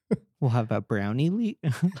 We'll have a brownie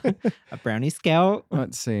a brownie scout.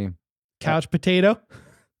 Let's see. Couch potato.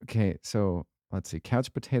 Okay, so let's see.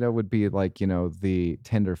 Couch potato would be like, the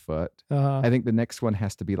tenderfoot. I think the next one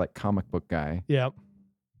has to be like comic book guy. Yep.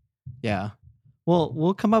 Yeah.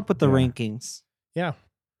 We'll come up with the rankings. Yeah.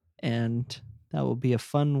 And that will be a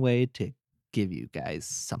fun way to give you guys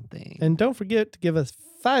something. And don't forget to give us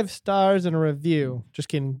 5 stars and a review. Just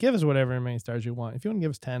kidding. Give us whatever many stars you want. If you want to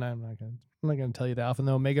give us 10, I'm not gonna tell you the alpha and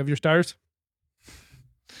the omega of your stars.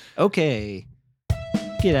 Okay.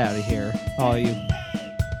 Get out of here, all you